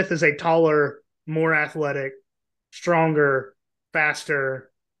Nolan Smith is a taller, more athletic, stronger,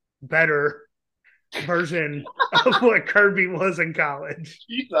 faster, better version of what Kirby was in college.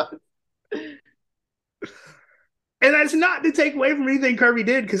 And that's not to take away from anything Kirby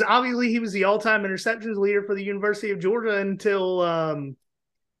did, because obviously he was the all-time interceptions leader for the University of Georgia until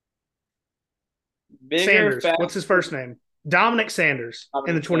Sanders. What's his first name? Dominic Sanders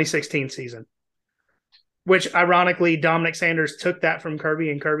in the 2016 season. Which, ironically, Dominic Sanders took that from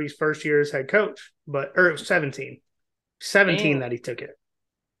Kirby in Kirby's first year as head coach. Or it was 17. 17 that he took it.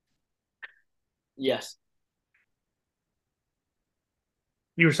 Yes.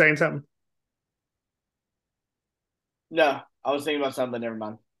 You were saying something? No, I was thinking about something. Never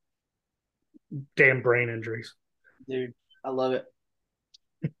mind. Damn brain injuries. Dude, I love it.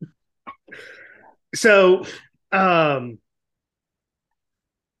 So,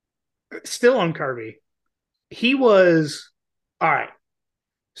 still on Kirby. He was, all right,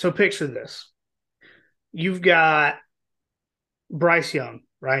 so picture this. You've got Bryce Young,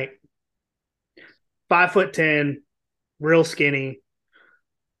 right? 5'10", real skinny.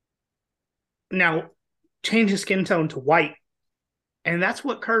 Now, change his skin tone to white, and that's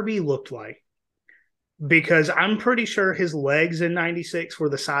what Kirby looked like. Because I'm pretty sure his legs in 96 were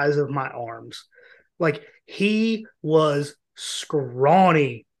the size of my arms. Like, he was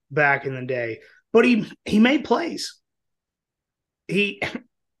scrawny back in the day. But he made plays. He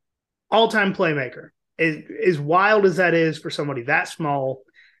all-time playmaker. As wild as that is for somebody that small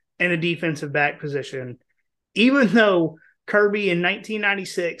in a defensive back position, even though Kirby in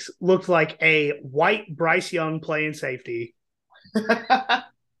 1996 looked like a white Bryce Young playing safety,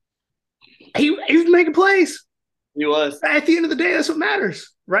 he was making plays. He was. At the end of the day, that's what matters,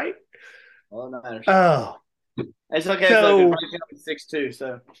 right? Well, it matters. Oh. It's okay. So, Bryce Young is 6'2",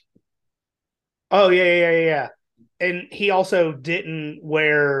 so. Oh, yeah. And he also didn't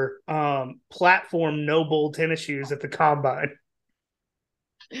wear platform no-bull tennis shoes at the combine.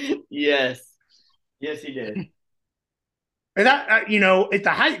 Yes, he did. And that, at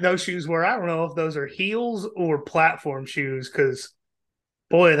the height those shoes were, I don't know if those are heels or platform shoes, because,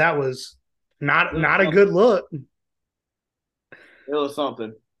 boy, that was not a good look. It was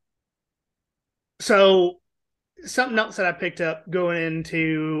something. So, something else that I picked up going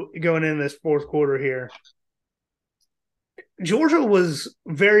into this fourth quarter here. Georgia was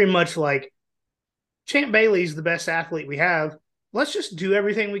very much like, Champ Bailey's the best athlete we have. Let's just do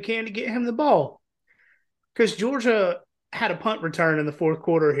everything we can to get him the ball. Because Georgia had a punt return in the fourth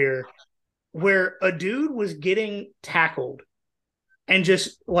quarter here where a dude was getting tackled and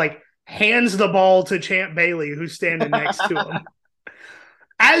just like hands the ball to Champ Bailey, who's standing next to him.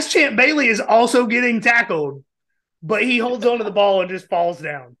 As Champ Bailey is also getting tackled, but he holds onto the ball and just falls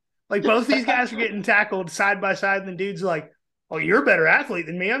down. Like, both these guys are getting tackled side by side, and the dude's like, oh, you're a better athlete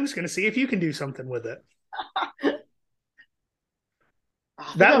than me. I'm just going to see if you can do something with it. I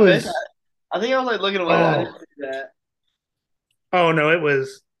think I was like looking away. I didn't see that. Oh, no, it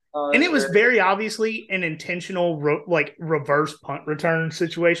was. And it was very obviously an intentional reverse punt return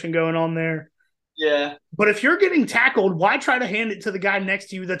situation going on there. Yeah. But if you're getting tackled, why try to hand it to the guy next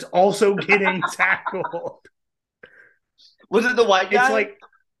to you that's also getting tackled? Was it the white guy? It's like,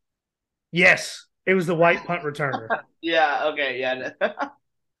 yes, it was the white punt returner. Yeah. Okay. Yeah.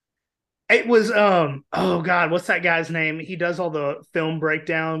 It was oh God, what's that guy's name? He does all the film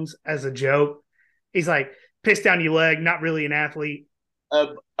breakdowns as a joke. He's like, piss down your leg, not really an athlete.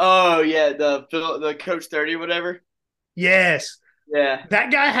 Oh yeah, the Coach 30 or whatever. Yes. Yeah.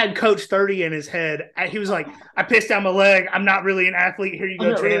 That guy had Coach 30 in his head. He was like, I pissed down my leg. I'm not really an athlete. Here you I'm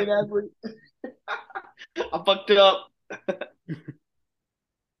go, not really champ. an athlete. I fucked up.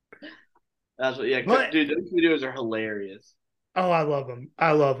 That's what. Yeah, But dude, those videos are hilarious. oh, I love him.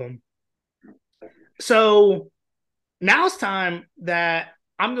 I love him. So now it's time that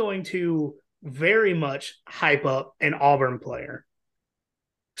I'm going to very much hype up an Auburn player,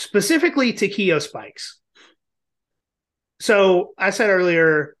 specifically Takeo Spikes. So I said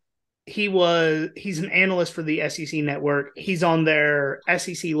earlier, he's an analyst for the SEC network. He's on their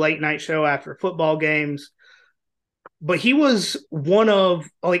SEC late night show after football games. But he was one of,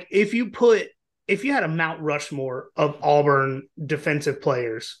 like, if you had a Mount Rushmore of Auburn defensive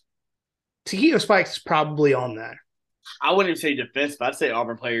players, Takeo Spikes is probably on that. I wouldn't even say defense, but I'd say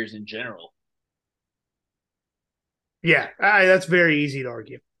Auburn players in general. Yeah, that's very easy to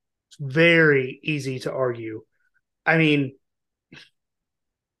argue. It's very easy to argue. I mean,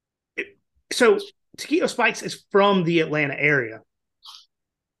 so Takeo Spikes is from the Atlanta area.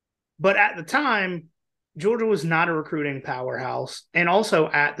 But at the time, Georgia was not a recruiting powerhouse. And also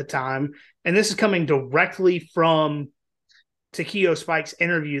at the time, and this is coming directly from Takeo Spike's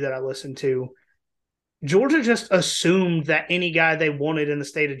interview that I listened to, Georgia just assumed that any guy they wanted in the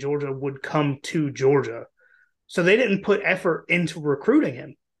state of Georgia would come to Georgia. So they didn't put effort into recruiting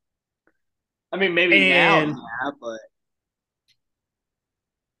him. I mean, maybe now, but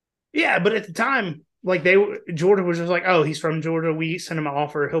yeah, but at the time, like Georgia was just like, oh, he's from Georgia. We send him an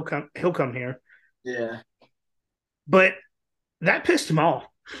offer. He'll come here. Yeah. But that pissed him off.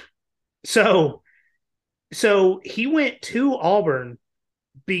 So he went to Auburn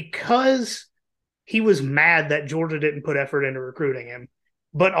because he was mad that Georgia didn't put effort into recruiting him.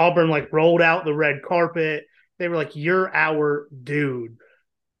 But Auburn like rolled out the red carpet. They were like, "You're our dude."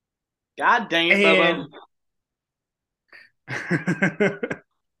 God dang it, and... Bobo.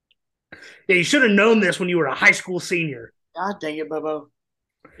 Yeah, you should have known this when you were a high school senior. God dang it, Bobo.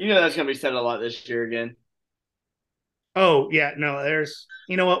 You know that's going to be said a lot this year again. Oh, yeah. No, there's –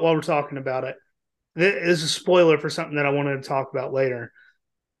 you know what? While we're talking about it, this is a spoiler for something that I wanted to talk about later.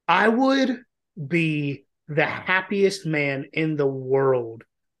 I would be the happiest man in the world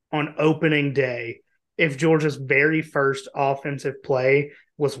on opening day if Georgia's very first offensive play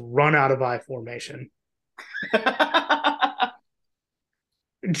was run out of I formation.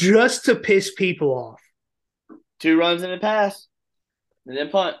 Just to piss people off. 2 runs and a pass. And then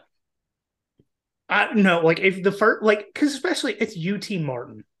punt. No, like if the first, like, because especially it's UT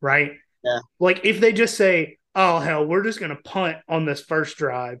Martin, right? Yeah. Like if they just say, oh, hell, we're just going to punt on this first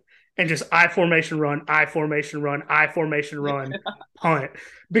drive and just I formation run, I formation run, I formation run, punt.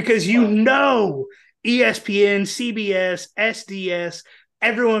 Because ESPN, CBS, SDS,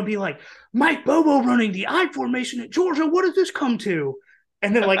 everyone would be like, Mike Bobo running the I formation at Georgia. What does this come to?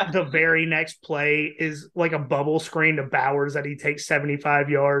 And then, like, the very next play is like a bubble screen to Bowers that he takes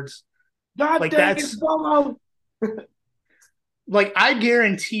 75 yards. God like, dang that's it, Bobo. Like, I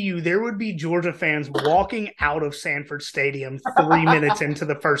guarantee you there would be Georgia fans walking out of Sanford Stadium 3 minutes into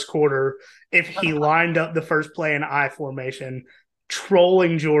the first quarter if he lined up the first play in I formation,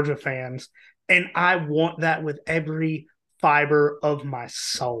 trolling Georgia fans. And I want that with every fiber of my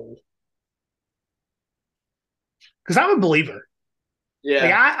soul. Because I'm a believer. Yeah.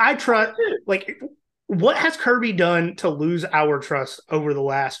 Like, I trust, like, what has Kirby done to lose our trust over the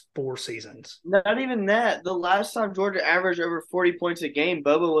last 4 seasons? Not even that. The last time Georgia averaged over 40 points a game,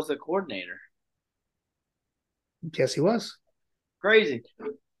 Bobo was the coordinator. Yes, he was. Crazy.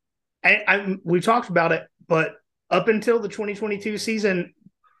 We talked about it, but up until the 2022 season,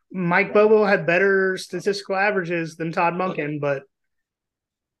 Mike Bobo had better statistical averages than Todd Monken,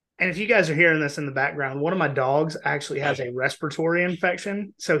 and if you guys are hearing this in the background, one of my dogs actually has a respiratory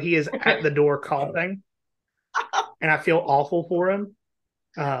infection, so he is at the door coughing, and I feel awful for him.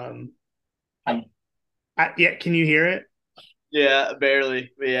 Yeah, can you hear it? Yeah, barely.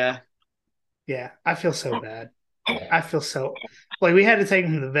 But yeah. Yeah, I feel so bad. I feel so like we had to take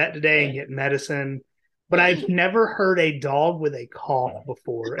him to the vet today and get medicine, but I've never heard a dog with a cough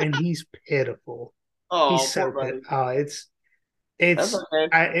before, and he's pitiful. Oh, he's so pitiful. It's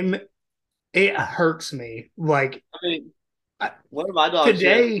okay. It hurts me. Like, I mean, one of my dogs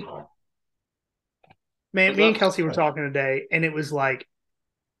today, man, me and Kelsey were talking today, and it was like,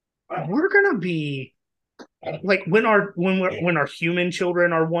 we're gonna be like when our human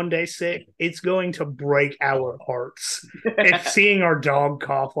children are one day sick, it's going to break our hearts if seeing our dog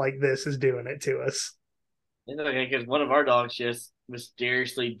cough like this is doing it to us. It's okay because one of our dogs just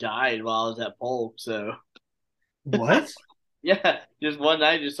mysteriously died while I was at Polk. So What? yeah, just one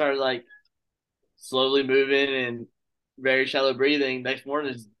night just started like slowly moving and very shallow breathing. Next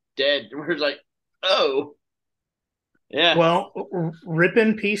morning is dead. We're like, oh yeah. Well, rip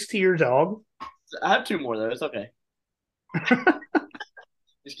in peace to your dog. I have two more though. It's okay.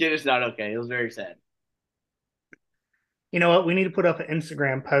 Just kidding. It's not okay. It was very sad. You know what? We need to put up an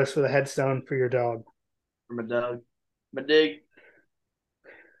Instagram post with a headstone for your dog. For my dog, my dig.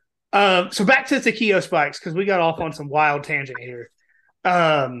 So back to Takeo Spikes because we got off on some wild tangent here.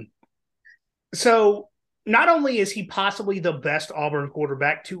 So not only is he possibly the best Auburn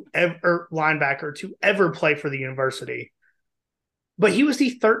quarterback to ever linebacker to ever play for the university, but he was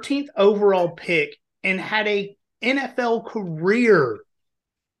the 13th overall pick and had a NFL career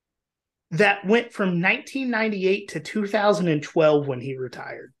that went from 1998 to 2012 when he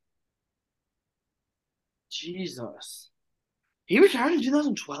retired. Jesus. He retired in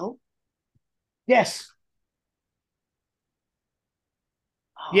 2012? Yes.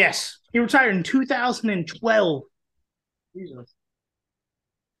 Oh, Yes. He retired in 2012. Jesus.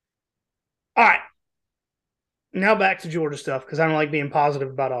 All right. Now back to Georgia stuff because I don't like being positive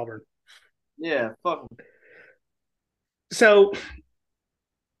about Auburn. Yeah, fuck him. So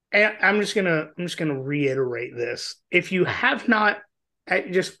and I'm just gonna reiterate this. If you have not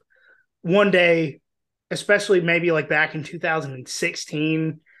just one day, especially maybe like back in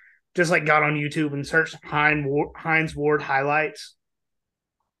 2016, just like got on YouTube and searched Hines Ward highlights,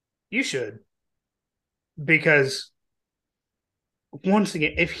 you should. Because once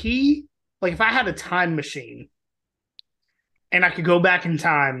again, if I had a time machine and I could go back in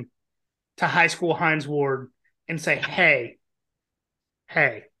time to high school Hines Ward and say, hey,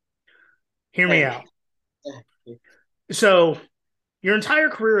 hear me out. So your entire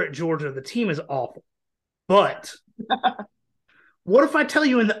career at Georgia, the team is awful. But what if I tell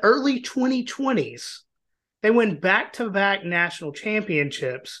you in the early 2020s, they win back-to-back national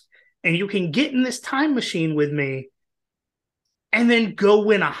championships, and you can get in this time machine with me and then go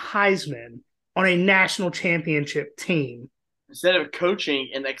win a Heisman on a national championship team? Instead of coaching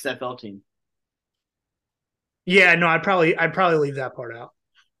an XFL team. Yeah, no, I'd probably leave that part out.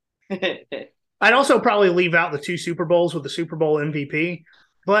 I'd also probably leave out the 2 Super Bowls with the Super Bowl MVP,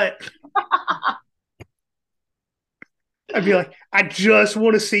 but I'd be like, I just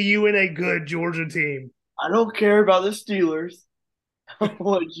want to see you in a good Georgia team. I don't care about the Steelers. I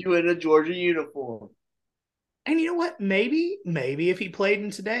want you in a Georgia uniform. And you know what? Maybe if he played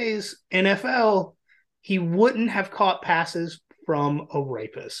in today's NFL, he wouldn't have caught passes from a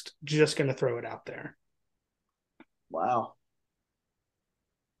rapist. Just going to throw it out there. Wow.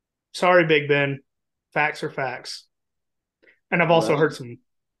 Sorry, Big Ben. Facts are facts. And I've also heard some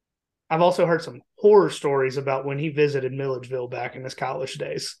horror stories about when he visited Milledgeville back in his college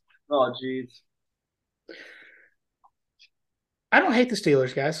days. Oh, jeez. I don't hate the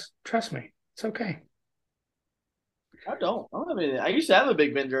Steelers, guys. Trust me. It's okay. I don't have anything. I used to have a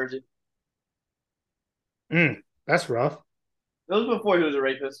Big Ben jersey. That's rough. It was before he was a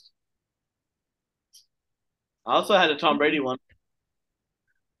rapist. I also had a Tom Brady one.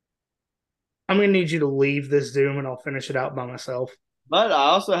 I'm going to need you to leave this Zoom and I'll finish it out by myself. But I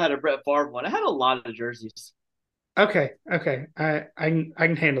also had a Brett Favre one. I had a lot of jerseys. Okay. I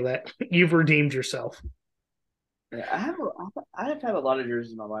can handle that. You've redeemed yourself. Yeah, I have had a lot of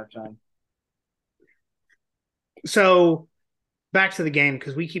jerseys in my lifetime. So back to the game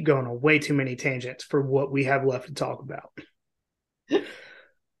because we keep going on way too many tangents for what we have left to talk about.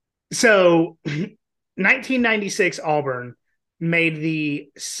 So 1996 Auburn made the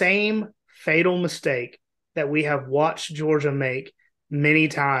same fatal mistake that we have watched Georgia make many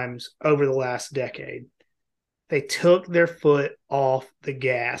times over the last decade. They took their foot off the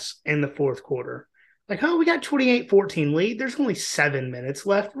gas in the fourth quarter. Like, oh, we got 28-14 lead. There's only 7 minutes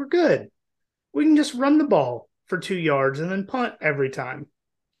left. We're good. We can just run the ball for 2 yards and then punt every time.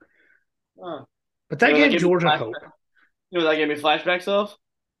 But that gave Georgia hope. You know what that gave me flashbacks of?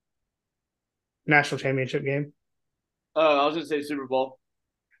 National championship game. Oh, I was going to say Super Bowl.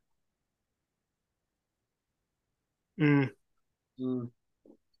 Yeah, and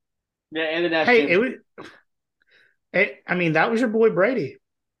the national championship. I mean, that was your boy Brady.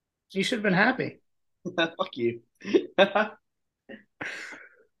 You should have been happy. Fuck you.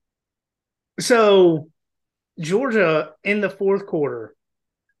 So, Georgia in the fourth quarter,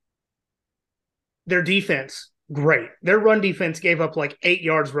 their defense, great. Their run defense gave up like 8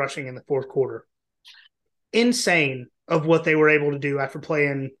 yards rushing in the fourth quarter. insane of what they were able to do after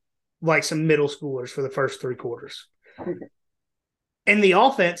playing like some middle schoolers for the first 3 quarters. And the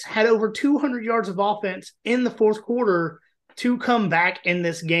offense had over 200 yards of offense in the fourth quarter to come back in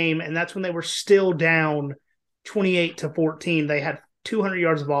this game. And that's when they were still down 28-14. They had 200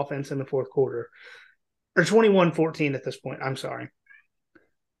 yards of offense in the fourth quarter, or 21-14 at this point. I'm sorry.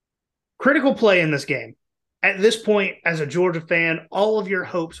 Critical play in this game. At this point, as a Georgia fan, all of your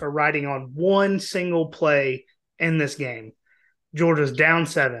hopes are riding on one single play in this game. Georgia's down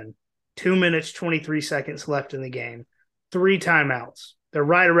 7, 2 minutes, 23 seconds left in the game, 3 timeouts. They're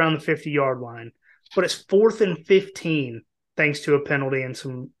right around the 50-yard line, but it's 4th and 15 thanks to a penalty and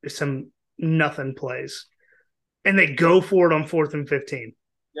some nothing plays. And they go for it on 4th and 15.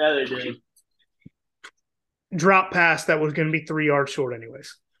 Yeah, they did. Drop pass that was going to be 3 yards short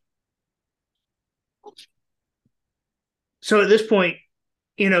anyways. So at this point,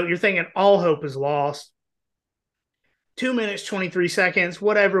 you're thinking all hope is lost. 2 minutes, 23 seconds,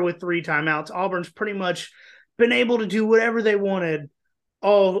 whatever, with 3 timeouts. Auburn's pretty much been able to do whatever they wanted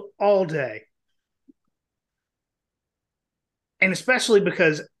all day. And especially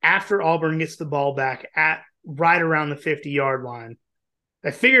because after Auburn gets the ball back at right around the 50-yard line,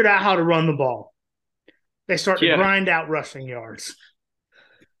 they figured out how to run the ball. They start to grind out rushing yards.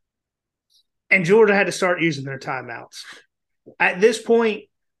 And Georgia had to start using their timeouts. At this point,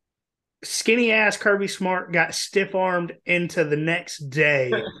 skinny-ass Kirby Smart got stiff-armed into the next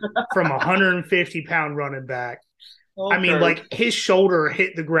day from a 150-pound running back. Okay. I mean, like, his shoulder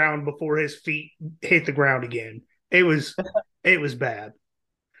hit the ground before his feet hit the ground again. It was bad.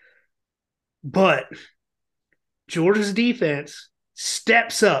 But Georgia's defense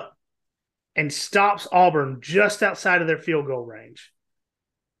steps up and stops Auburn just outside of their field goal range,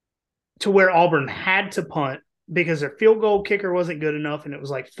 to where Auburn had to punt because their field goal kicker wasn't good enough, and it was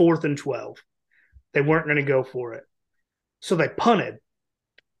like 4th and 12. They weren't going to go for it. So they punted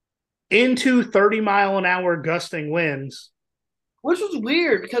into 30-mile-an-hour gusting winds. Which was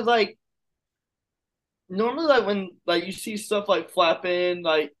weird because, like, normally, like, when, like, you see stuff, like, flapping,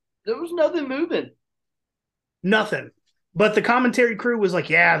 like, there was nothing moving. Nothing. But the commentary crew was like,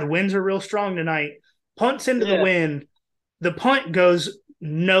 yeah, the winds are real strong tonight. Punts into the wind. The punt goes,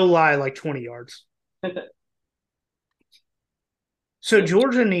 no lie, like 20 yards. So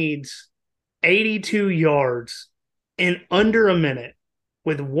Georgia needs 82 yards in under a minute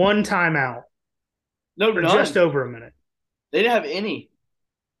with 1 timeout. No, just over a minute. They didn't have any.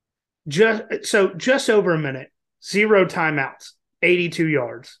 Just over a minute, 0 timeouts, 82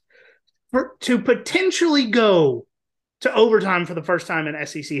 yards. To potentially go to overtime for the first time in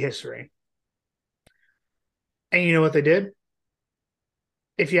SEC history. And you know what they did?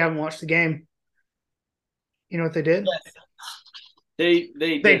 If you haven't watched the game, you know what they did? Yes.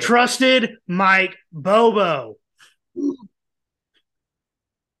 They trusted Mike Bobo.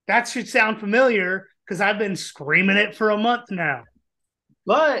 That should sound familiar because I've been screaming it for a month now.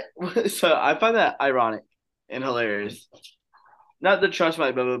 But so I find that ironic and hilarious. Not the trust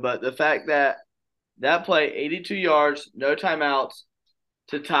Mike Bobo, but the fact that play, 82 yards, no timeouts,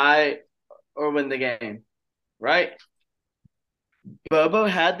 to tie or win the game, right? Bobo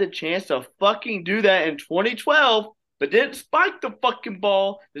had the chance to fucking do that in 2012, but didn't spike the fucking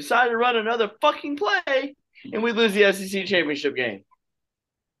ball, decided to run another fucking play, and we lose the SEC championship game.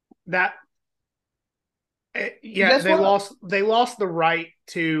 They lost the right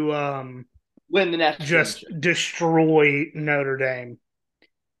to win the national just destroy Notre Dame.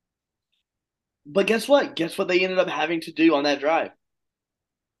 But guess what? Guess what they ended up having to do on that drive?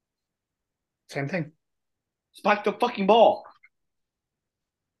 Same thing. Spike the fucking ball.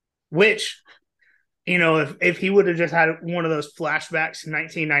 Which, if he would have just had one of those flashbacks in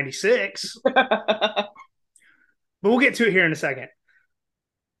 1996. But we'll get to it here in a second.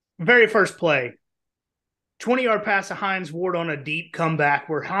 Very first play. 20-yard pass to Hines Ward on a deep comeback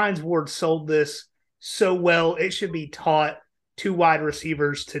where Hines Ward sold this so well. It should be taught to wide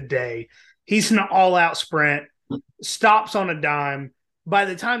receivers today. He's an all-out sprint, stops on a dime. By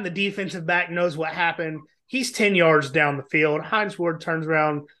the time the defensive back knows what happened, he's 10 yards down the field. Hines Ward turns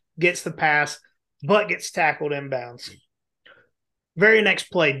around, gets the pass, but gets tackled inbounds. Very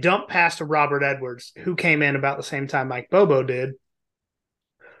next play, dump pass to Robert Edwards, who came in about the same time Mike Bobo did.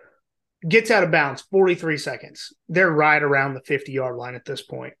 Gets out of bounds, 43 seconds. They're right around the 50-yard line at this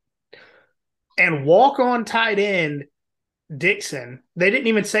point. And walk-on tight end Dixon, they didn't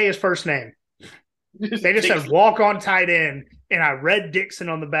even say his first name. They just said walk-on tight end, and I read Dixon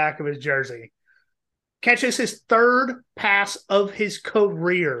on the back of his jersey. Catches his 3rd pass of his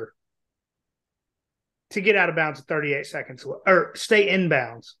career to get out of bounds with 38 seconds left, or stay in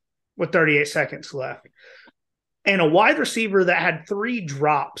bounds with 38 seconds left. And a wide receiver that had 3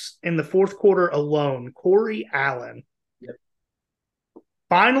 drops in the fourth quarter alone, Corey Allen,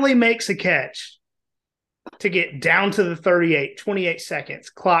 finally makes a catch to get down to the 38, 28 seconds.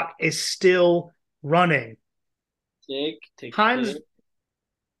 Clock is still running.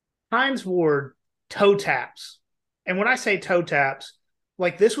 Hines Ward toe taps. And when I say toe taps,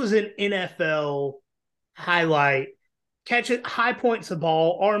 like this was an NFL highlight. Catch it, high points the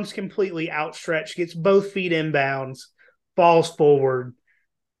ball, arms completely outstretched, gets both feet inbounds, falls forward,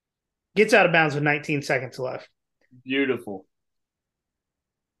 gets out of bounds with 19 seconds left. Beautiful.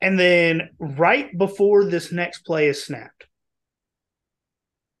 And then right before this next play is snapped,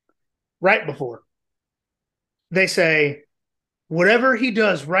 right before, they say, whatever he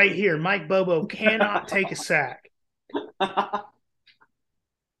does right here, Mike Bobo cannot take a sack.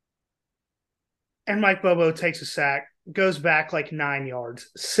 And Mike Bobo takes a sack, goes back like 9 yards,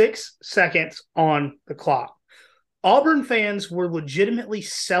 6 seconds on the clock. Auburn fans were legitimately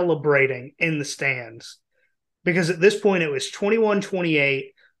celebrating in the stands because at this point it was 21-28.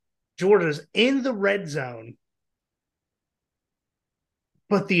 Georgia's in the red zone,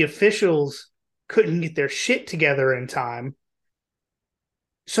 but the officials couldn't get their shit together in time,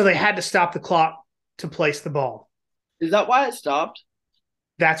 so they had to stop the clock to place the ball. Is that why it stopped?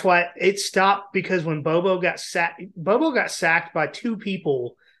 That's why it stopped, because when Bobo got sacked by 2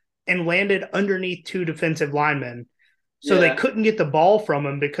 people and landed underneath 2 defensive linemen. So they couldn't get the ball from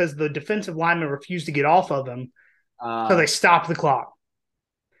him because the defensive lineman refused to get off of him. So they stopped the clock.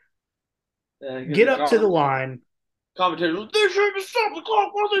 Get up to the line. Commentator, they shouldn't stop the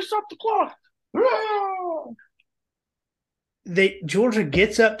clock. Why don't they stop the clock? Georgia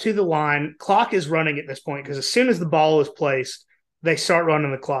gets up to the line. Clock is running at this point because as soon as the ball is placed, they start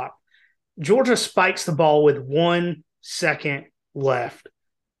running the clock. Georgia spikes the ball with 1 second left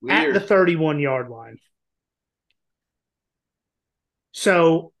at the 31-yard line.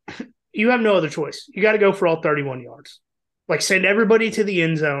 So you have no other choice. You got to go for all 31 yards. Like, send everybody to the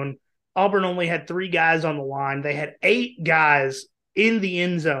end zone. Auburn only had 3 guys on the line. They had 8 guys in the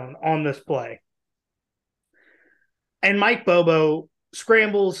end zone on this play. And Mike Bobo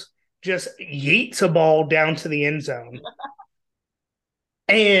scrambles, just yeets a ball down to the end zone.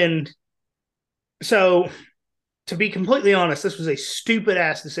 And so, to be completely honest, this was a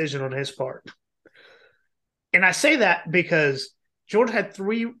stupid-ass decision on his part. And I say that because Georgia had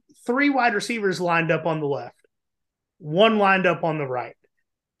three wide receivers lined up on the left, 1 lined up on the right.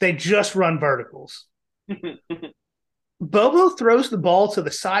 They just run verticals. Bobo throws the ball to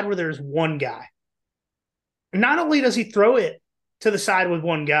the side where there's 1 guy. Not only does he throw it to the side with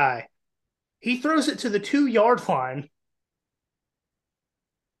 1 guy, he throws it to the 2-yard line.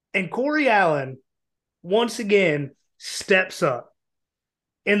 And Corey Allen, once again, steps up.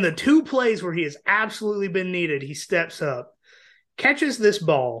 In the 2 plays where he has absolutely been needed, he steps up, catches this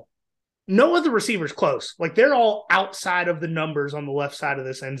ball. No other receivers close. Like, they're all outside of the numbers on the left side of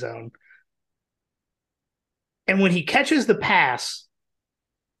this end zone. And when he catches the pass,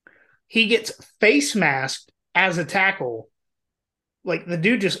 he gets face masked as a tackle. Like, the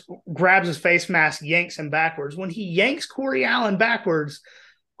dude just grabs his face mask, yanks him backwards. When he yanks Corey Allen backwards,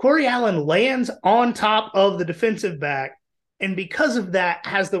 Corey Allen lands on top of the defensive back, and because of that,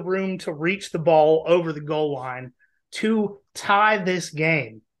 has the room to reach the ball over the goal line to tie this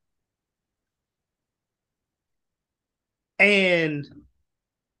game. And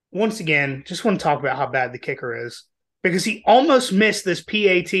once again, just want to talk about how bad the kicker is, because he almost missed this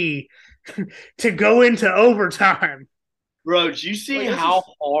PAT to go into overtime. Bro, did you see how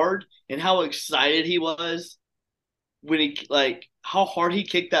hard and how excited he was when how hard he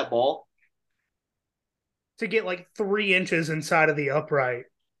kicked that ball? To get 3 inches inside of the upright.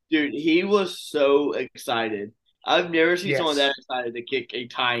 Dude, he was so excited. I've never seen someone that excited to kick a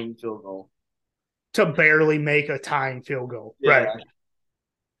tying field goal. To barely make a tying field goal. Yeah. Right.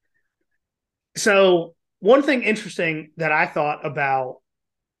 So, one thing interesting that I thought about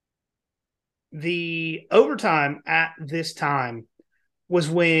the overtime at this time was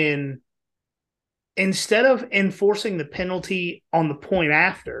when, instead of enforcing the penalty on the point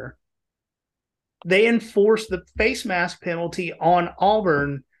after, they enforced the face mask penalty on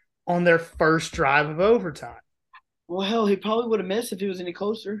Auburn on their first drive of overtime. Well, hell, he probably would have missed if he was any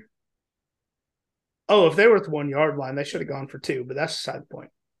closer. Oh, if they were at the 1-yard line, they should have gone for 2, but that's a side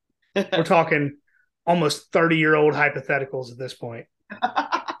point. We're talking almost 30-year-old hypotheticals at this point.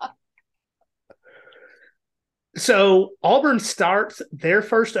 So Auburn starts their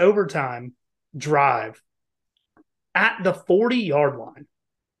first overtime drive at the 40-yard line.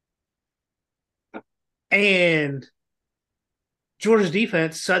 And Georgia's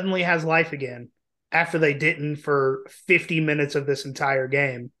defense suddenly has life again. after they didn't for 50 minutes of this entire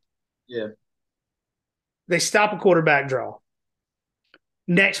game. Yeah. They stop a quarterback draw.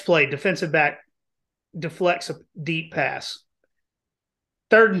 Next play, defensive back deflects a deep pass.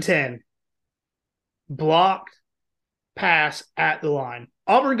 3rd and 10. Blocked pass at the line.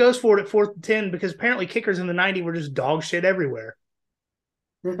 Auburn goes for it at 4th and 10 because apparently kickers in the 90 were just dog shit everywhere.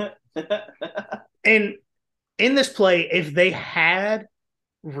 And in this play, if they had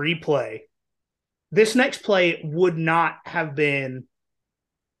replay, this next play would not have been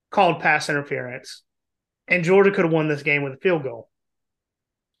called pass interference, and Georgia could have won this game with a field goal.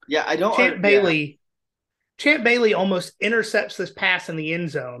 Yeah, I don't. Champ Bailey almost intercepts this pass in the end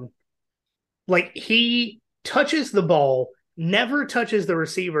zone. Like, he touches the ball, never touches the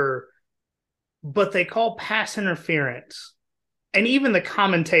receiver, but they call pass interference. And even the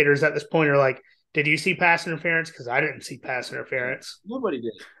commentators at this point are like, did you see pass interference? Because I didn't see pass interference. Nobody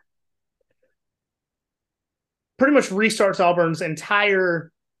did. Pretty much restarts Auburn's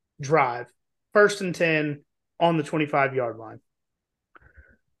entire drive. 1st and 10 on the 25-yard line.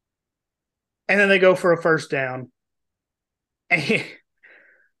 And then they go for a first down. And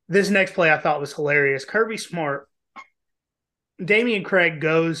this next play I thought was hilarious. Kirby Smart, Damian Craig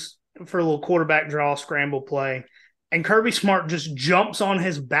goes for a little quarterback draw scramble play, and Kirby Smart just jumps on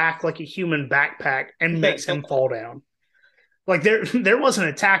his back like a human backpack and makes him fall down. Like, there wasn't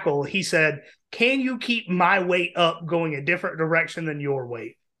a tackle. He said, can you keep my weight up going a different direction than your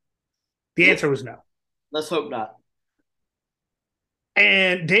weight? The answer was no. Let's hope not.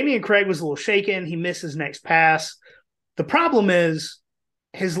 And Damian Craig was a little shaken. He missed his next pass. The problem is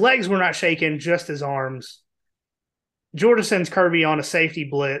his legs were not shaking, just his arms. Georgia sends Kirby on a safety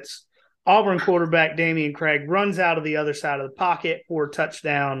blitz. Auburn quarterback Damian Craig runs out of the other side of the pocket for a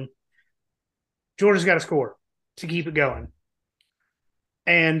touchdown. Georgia's got to score to keep it going.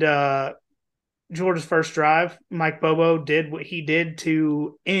 And Georgia's first drive, Mike Bobo did what he did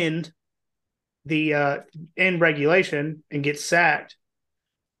to end regulation and get sacked.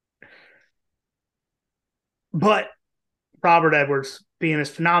 But Robert Edwards, being as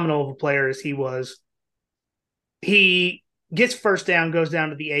phenomenal of a player as he was, he gets first down, goes down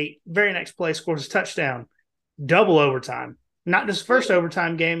to the 8. Very next play, scores a touchdown. Double overtime. Not just first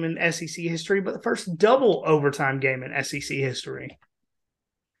overtime game in SEC history, but the first double overtime game in SEC history.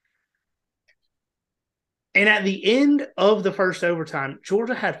 And at the end of the first overtime,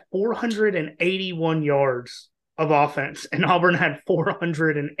 Georgia had 481 yards of offense, and Auburn had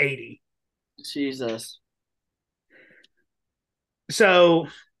 480. Jesus. So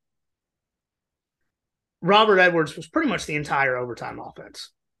Robert Edwards was pretty much the entire overtime offense.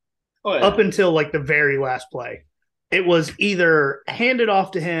 Oh, yeah. Up until like the very last play. It was either hand it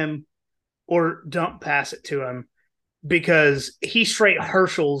off to him or dump pass it to him, because he straight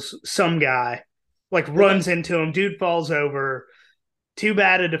Herschel's some guy, like runs into him. Dude falls over. Too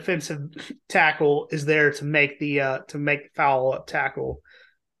bad a defensive tackle is there to make the foul up tackle.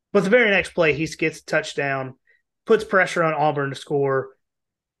 But the very next play, he gets a touchdown, puts pressure on Auburn to score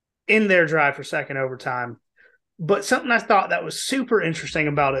in their drive for second overtime. But something I thought that was super interesting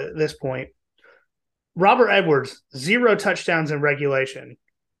about it at this point, Robert Edwards, 0 touchdowns in regulation.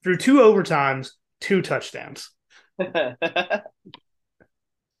 Through 2 overtimes, 2 touchdowns.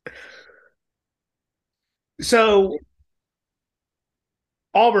 So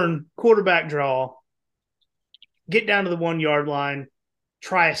Auburn, quarterback draw, get down to the 1-yard line,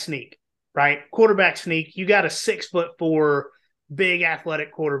 try a sneak, right? Quarterback sneak. You got a 6'4", big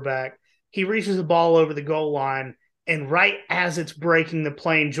athletic quarterback. He reaches the ball over the goal line, and right as it's breaking the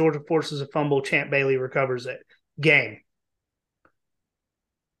plane, Georgia forces a fumble. Champ Bailey recovers it. Game.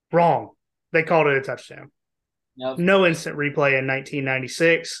 Wrong. They called it a touchdown. Yep. No instant replay in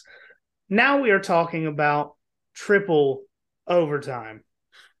 1996. Now we are talking about triple overtime.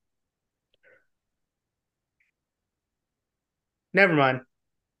 Never mind.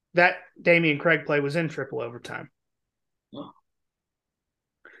 That Damian Craig play was in triple overtime. Oh.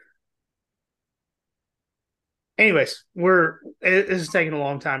 Anyways, this is taking a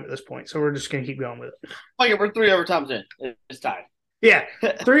long time at this point, so we're just going to keep going with it. Okay, we're 3 overtimes in. It's time. Yeah,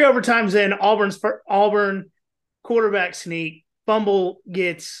 3 overtimes in. Auburn quarterback sneak, fumble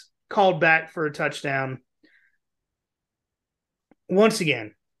gets called back for a touchdown. Once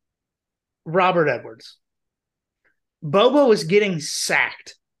again, Robert Edwards. Bobo is getting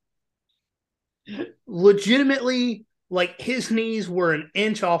sacked. Legitimately, like, his knees were an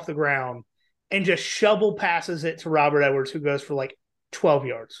inch off the ground, and just shovel passes it to Robert Edwards, who goes for like 12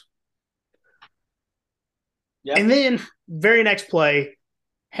 yards. Yep. And then, very next play,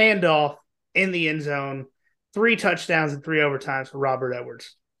 handoff in the end zone, 3 touchdowns and 3 overtimes for Robert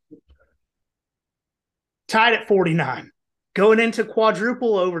Edwards. tied at 49. Going into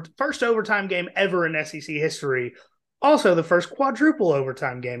first overtime game ever in SEC history. Also the first quadruple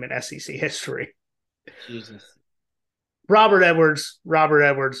overtime game in SEC history. Jesus. Robert Edwards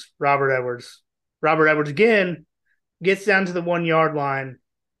again gets down to the 1 yard line,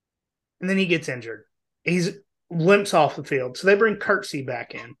 and then he gets injured. He's limps off the field. So they bring Kirksey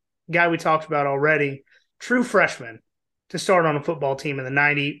back in, guy we talked about already, true freshman to start on a football team in the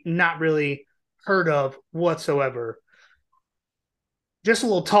 90s, not really heard of whatsoever. Just a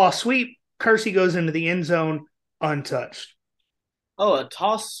little toss sweep. Kersey goes into the end zone untouched. Oh, a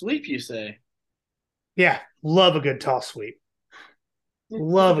toss sweep, you say? Yeah, love a good toss sweep.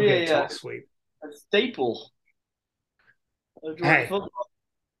 Love a good toss sweep. A staple of Georgia Hey, football.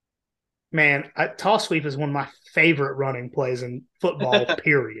 man, toss sweep is one of my favorite running plays in football,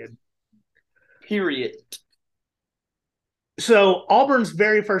 period. Period. So Auburn's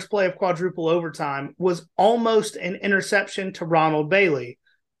very first play of quadruple overtime was almost an interception to Ronald Bailey.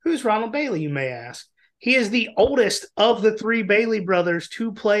 Who's Ronald Bailey, you may ask? He is the oldest of the three Bailey brothers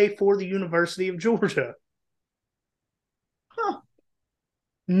to play for the University of Georgia. Huh.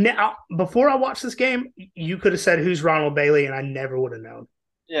 Now, before I watched this game, you could have said, who's Ronald Bailey, and I never would have known.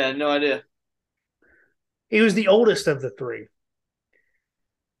 Yeah, no idea. He was the oldest of the three.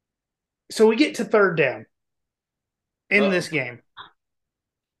 So we get to third down in this game.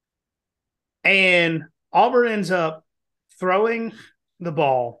 And Auburn ends up throwing the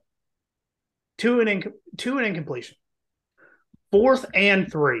ball to an incompletion. 4th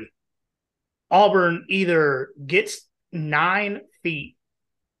and 3. Auburn either gets 9 feet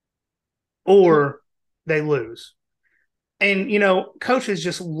or they lose. And, coaches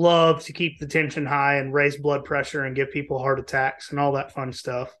just love to keep the tension high and raise blood pressure and give people heart attacks and all that fun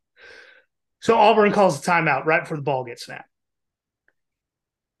stuff. So Auburn calls a timeout right before the ball gets snapped.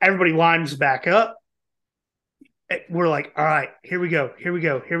 Everybody lines back up. We're like, all right, here we go.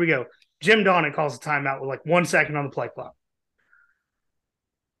 Jim Donnan calls a timeout with like 1 second on the play clock.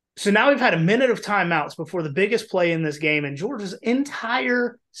 So now we've had a minute of timeouts before the biggest play in this game in Georgia's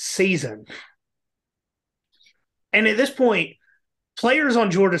entire season. And at this point, players on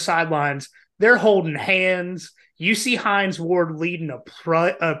Georgia sidelines, they're holding hands. You see Hines Ward leading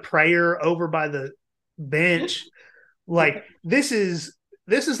a prayer over by the bench. Like, this is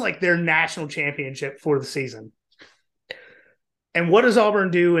like their national championship for the season. And what does Auburn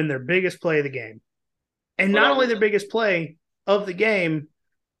do in their biggest play of the game? And not only their biggest play of the game,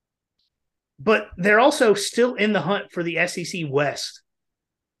 but they're also still in the hunt for the SEC West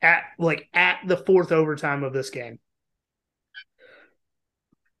at the 4th overtime of this game.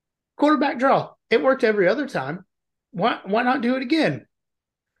 Quarterback draw. It worked every other time. Why not do it again?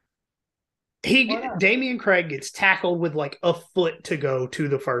 Damian Craig gets tackled with like a foot to go to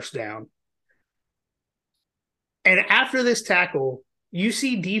the first down. And after this tackle, you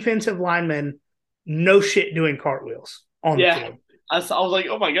see defensive linemen no shit doing cartwheels on the field. I was like,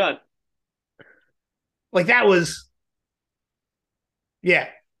 oh my God. Like that was,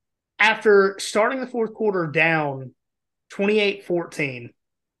 After starting the fourth quarter down 28-14,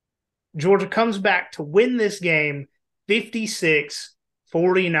 Georgia comes back to win this game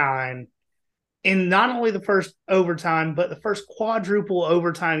 56-49 in not only the first overtime, but the first quadruple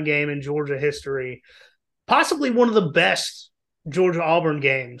overtime game in Georgia history. Possibly one of the best Georgia-Auburn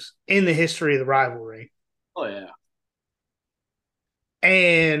games in the history of the rivalry. Oh, yeah.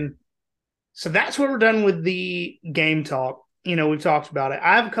 And so that's where we're done with the game talk. We've talked about it.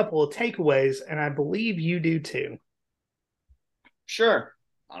 I have a couple of takeaways, and I believe you do too. Sure.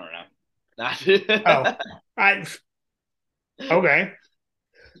 I don't know. Okay.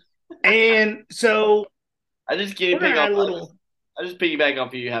 And so I just piggyback off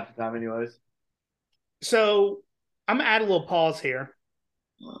of you half the time anyways. So I'm going to add a little pause here.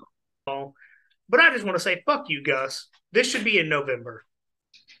 But I just want to say, fuck you, Gus. This should be in November.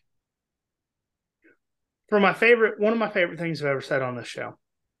 One of my favorite things I've ever said on this show.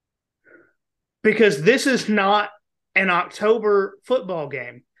 Because this is not an October football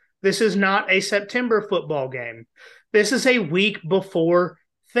game. This is not a September football game. This is a week before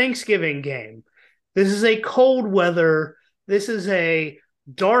Thanksgiving game. This is a cold weather. This is a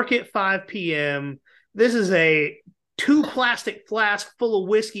dark at 5 p.m. This is a 2 plastic flasks full of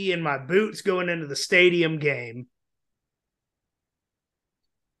whiskey in my boots going into the stadium game.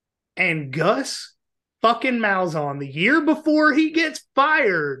 And Gus fucking Malzahn, the year before he gets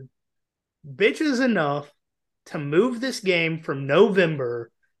fired, bitches enough to move this game from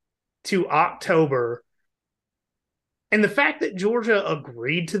November to October. And the fact that Georgia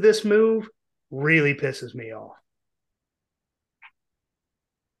agreed to this move really pisses me off.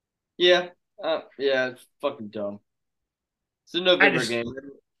 Yeah, Yeah, it's fucking dumb. It's a I November just game.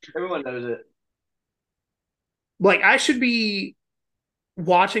 Everyone knows it. like I should be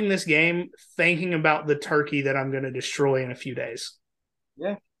watching this game thinking about the turkey that I'm going to destroy in a few days.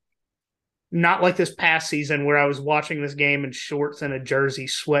 Yeah. Not like this past season where I was watching this game in shorts and a jersey,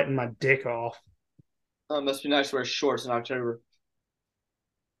 sweating my dick off. Must be nice to wear shorts in October.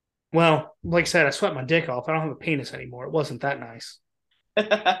 Well, like I said, I sweat my dick off. I don't have a penis anymore. It wasn't that nice.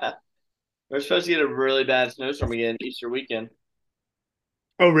 We're supposed to get a really bad snowstorm again Easter weekend.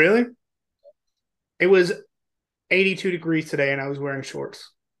 Oh, really? It was 82 degrees today and I was wearing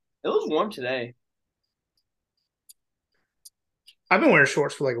shorts. It was warm today. I've been wearing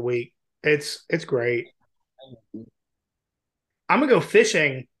shorts for like a week. It's great. I'm gonna go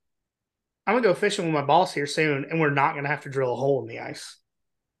fishing. I'm gonna go fishing with my boss here soon, and we're not gonna have to drill a hole in the ice.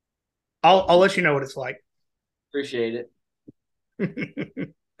 I'll let you know what it's like. Appreciate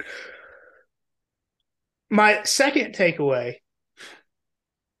it. My second takeaway: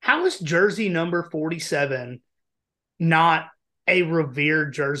 how is jersey number 47 not a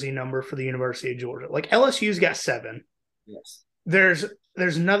revered jersey number for the University of Georgia? Like LSU's got 7. Yes. There's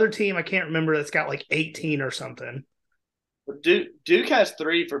another team I can't remember that's got like 18 or something. But Duke has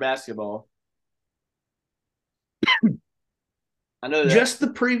 3 for basketball. I know that. Just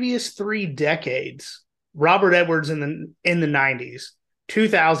the previous 3 decades, Robert Edwards in the 90s,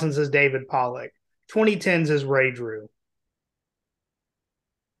 2000s is David Pollock, 2010s is Ray Drew.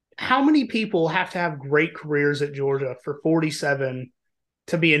 How many people have to have great careers at Georgia for 47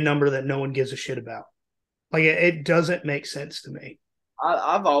 to be a number that no one gives a shit about? Like it doesn't make sense to me.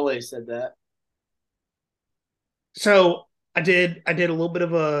 I've always said that. So I did a little bit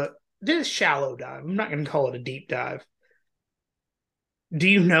of a shallow dive. I'm not going to call it a deep dive. Do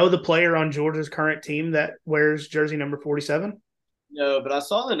you know the player on Georgia's current team that wears jersey number 47? No, but I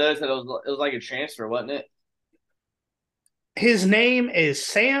saw the notes that it was like a transfer, wasn't it? His name is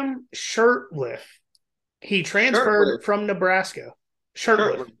Sam Shirtliff. He transferred Shirtliff. from Nebraska.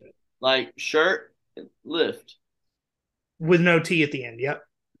 Shirtliff. Like shirt lift. With no T at the end. Yep.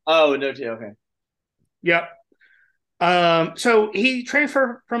 Oh, no T. Okay. Yep. So he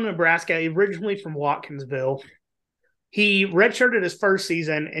transferred from Nebraska, originally from Watkinsville. He redshirted his first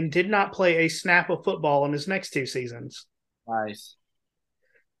season and did not play a snap of football in his next 2 seasons. Nice.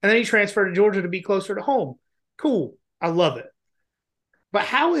 And then he transferred to Georgia to be closer to home. Cool. I love it. But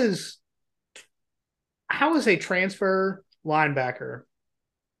how is a transfer linebacker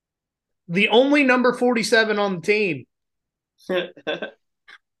the only number 47 on the team?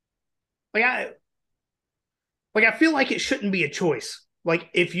 Like I feel like it shouldn't be a choice. Like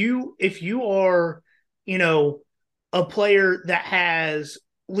if you are, a player that has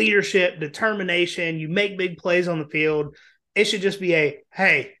leadership, determination, you make big plays on the field, it should just be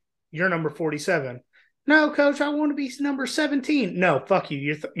hey, you're number 47. No, coach, I want to be number 17. No, fuck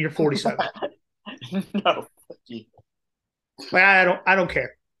you. You're 47. No, fuck you. Like I don't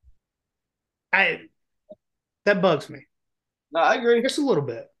care. That bugs me. No, I agree. Just a little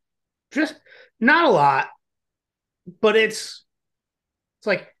bit. Just not a lot, but it's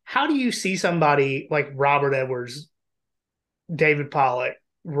like, how do you see somebody like Robert Edwards, David Pollock,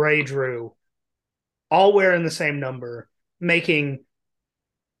 Ray Drew, all wearing the same number, making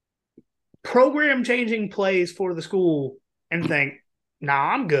program changing plays for the school and think,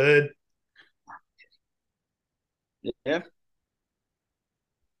 nah, I'm good. Yeah.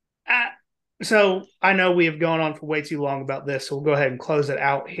 So I know we have gone on for way too long about this, so we'll go ahead and close it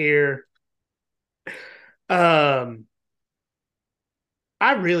out here. I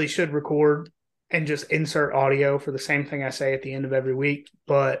really should record and just insert audio for the same thing I say at the end of every week,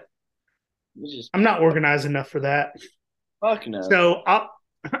 but I'm not organized enough for that. Fuck no. So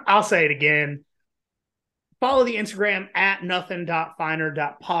I'll say it again. Follow the Instagram at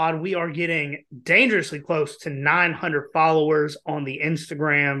nothing.finer.pod. We are getting dangerously close to 900 followers on the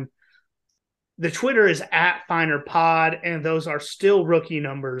Instagram. The Twitter is at FinerPod, and those are still rookie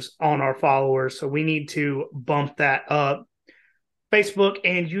numbers on our followers, so we need to bump that up. Facebook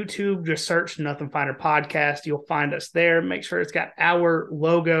and YouTube, just search Nothing Finer Podcast. You'll find us there. Make sure it's got our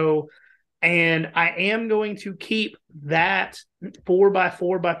logo. And I am going to keep that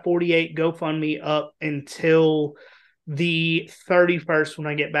 4x4x48 GoFundMe up until the 31st when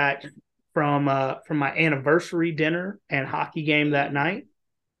I get back from my anniversary dinner and hockey game that night.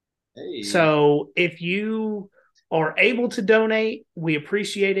 Hey. So if you are able to donate, we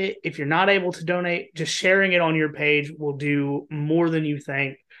appreciate it. If you're not able to donate, just sharing it on your page will do more than you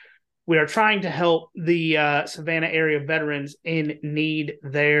think. We are trying to help the Savannah area veterans in need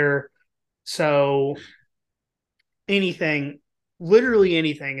there. So anything literally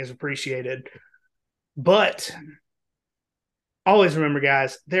anything is appreciated. But always remember,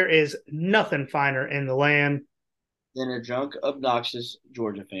 guys, there is nothing finer in the land than a drunk, obnoxious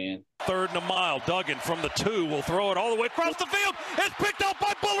Georgia fan. 3rd and a mile. Duggan from the 2 will throw it all the way across the field. It's picked up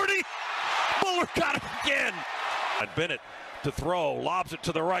by Bullardy. Bullard got it again. And Bennett to throw, lobs it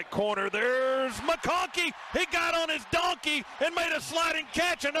to the right corner. There's McConkey. He got on his donkey and made a sliding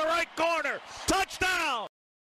catch in the right corner. Touchdown!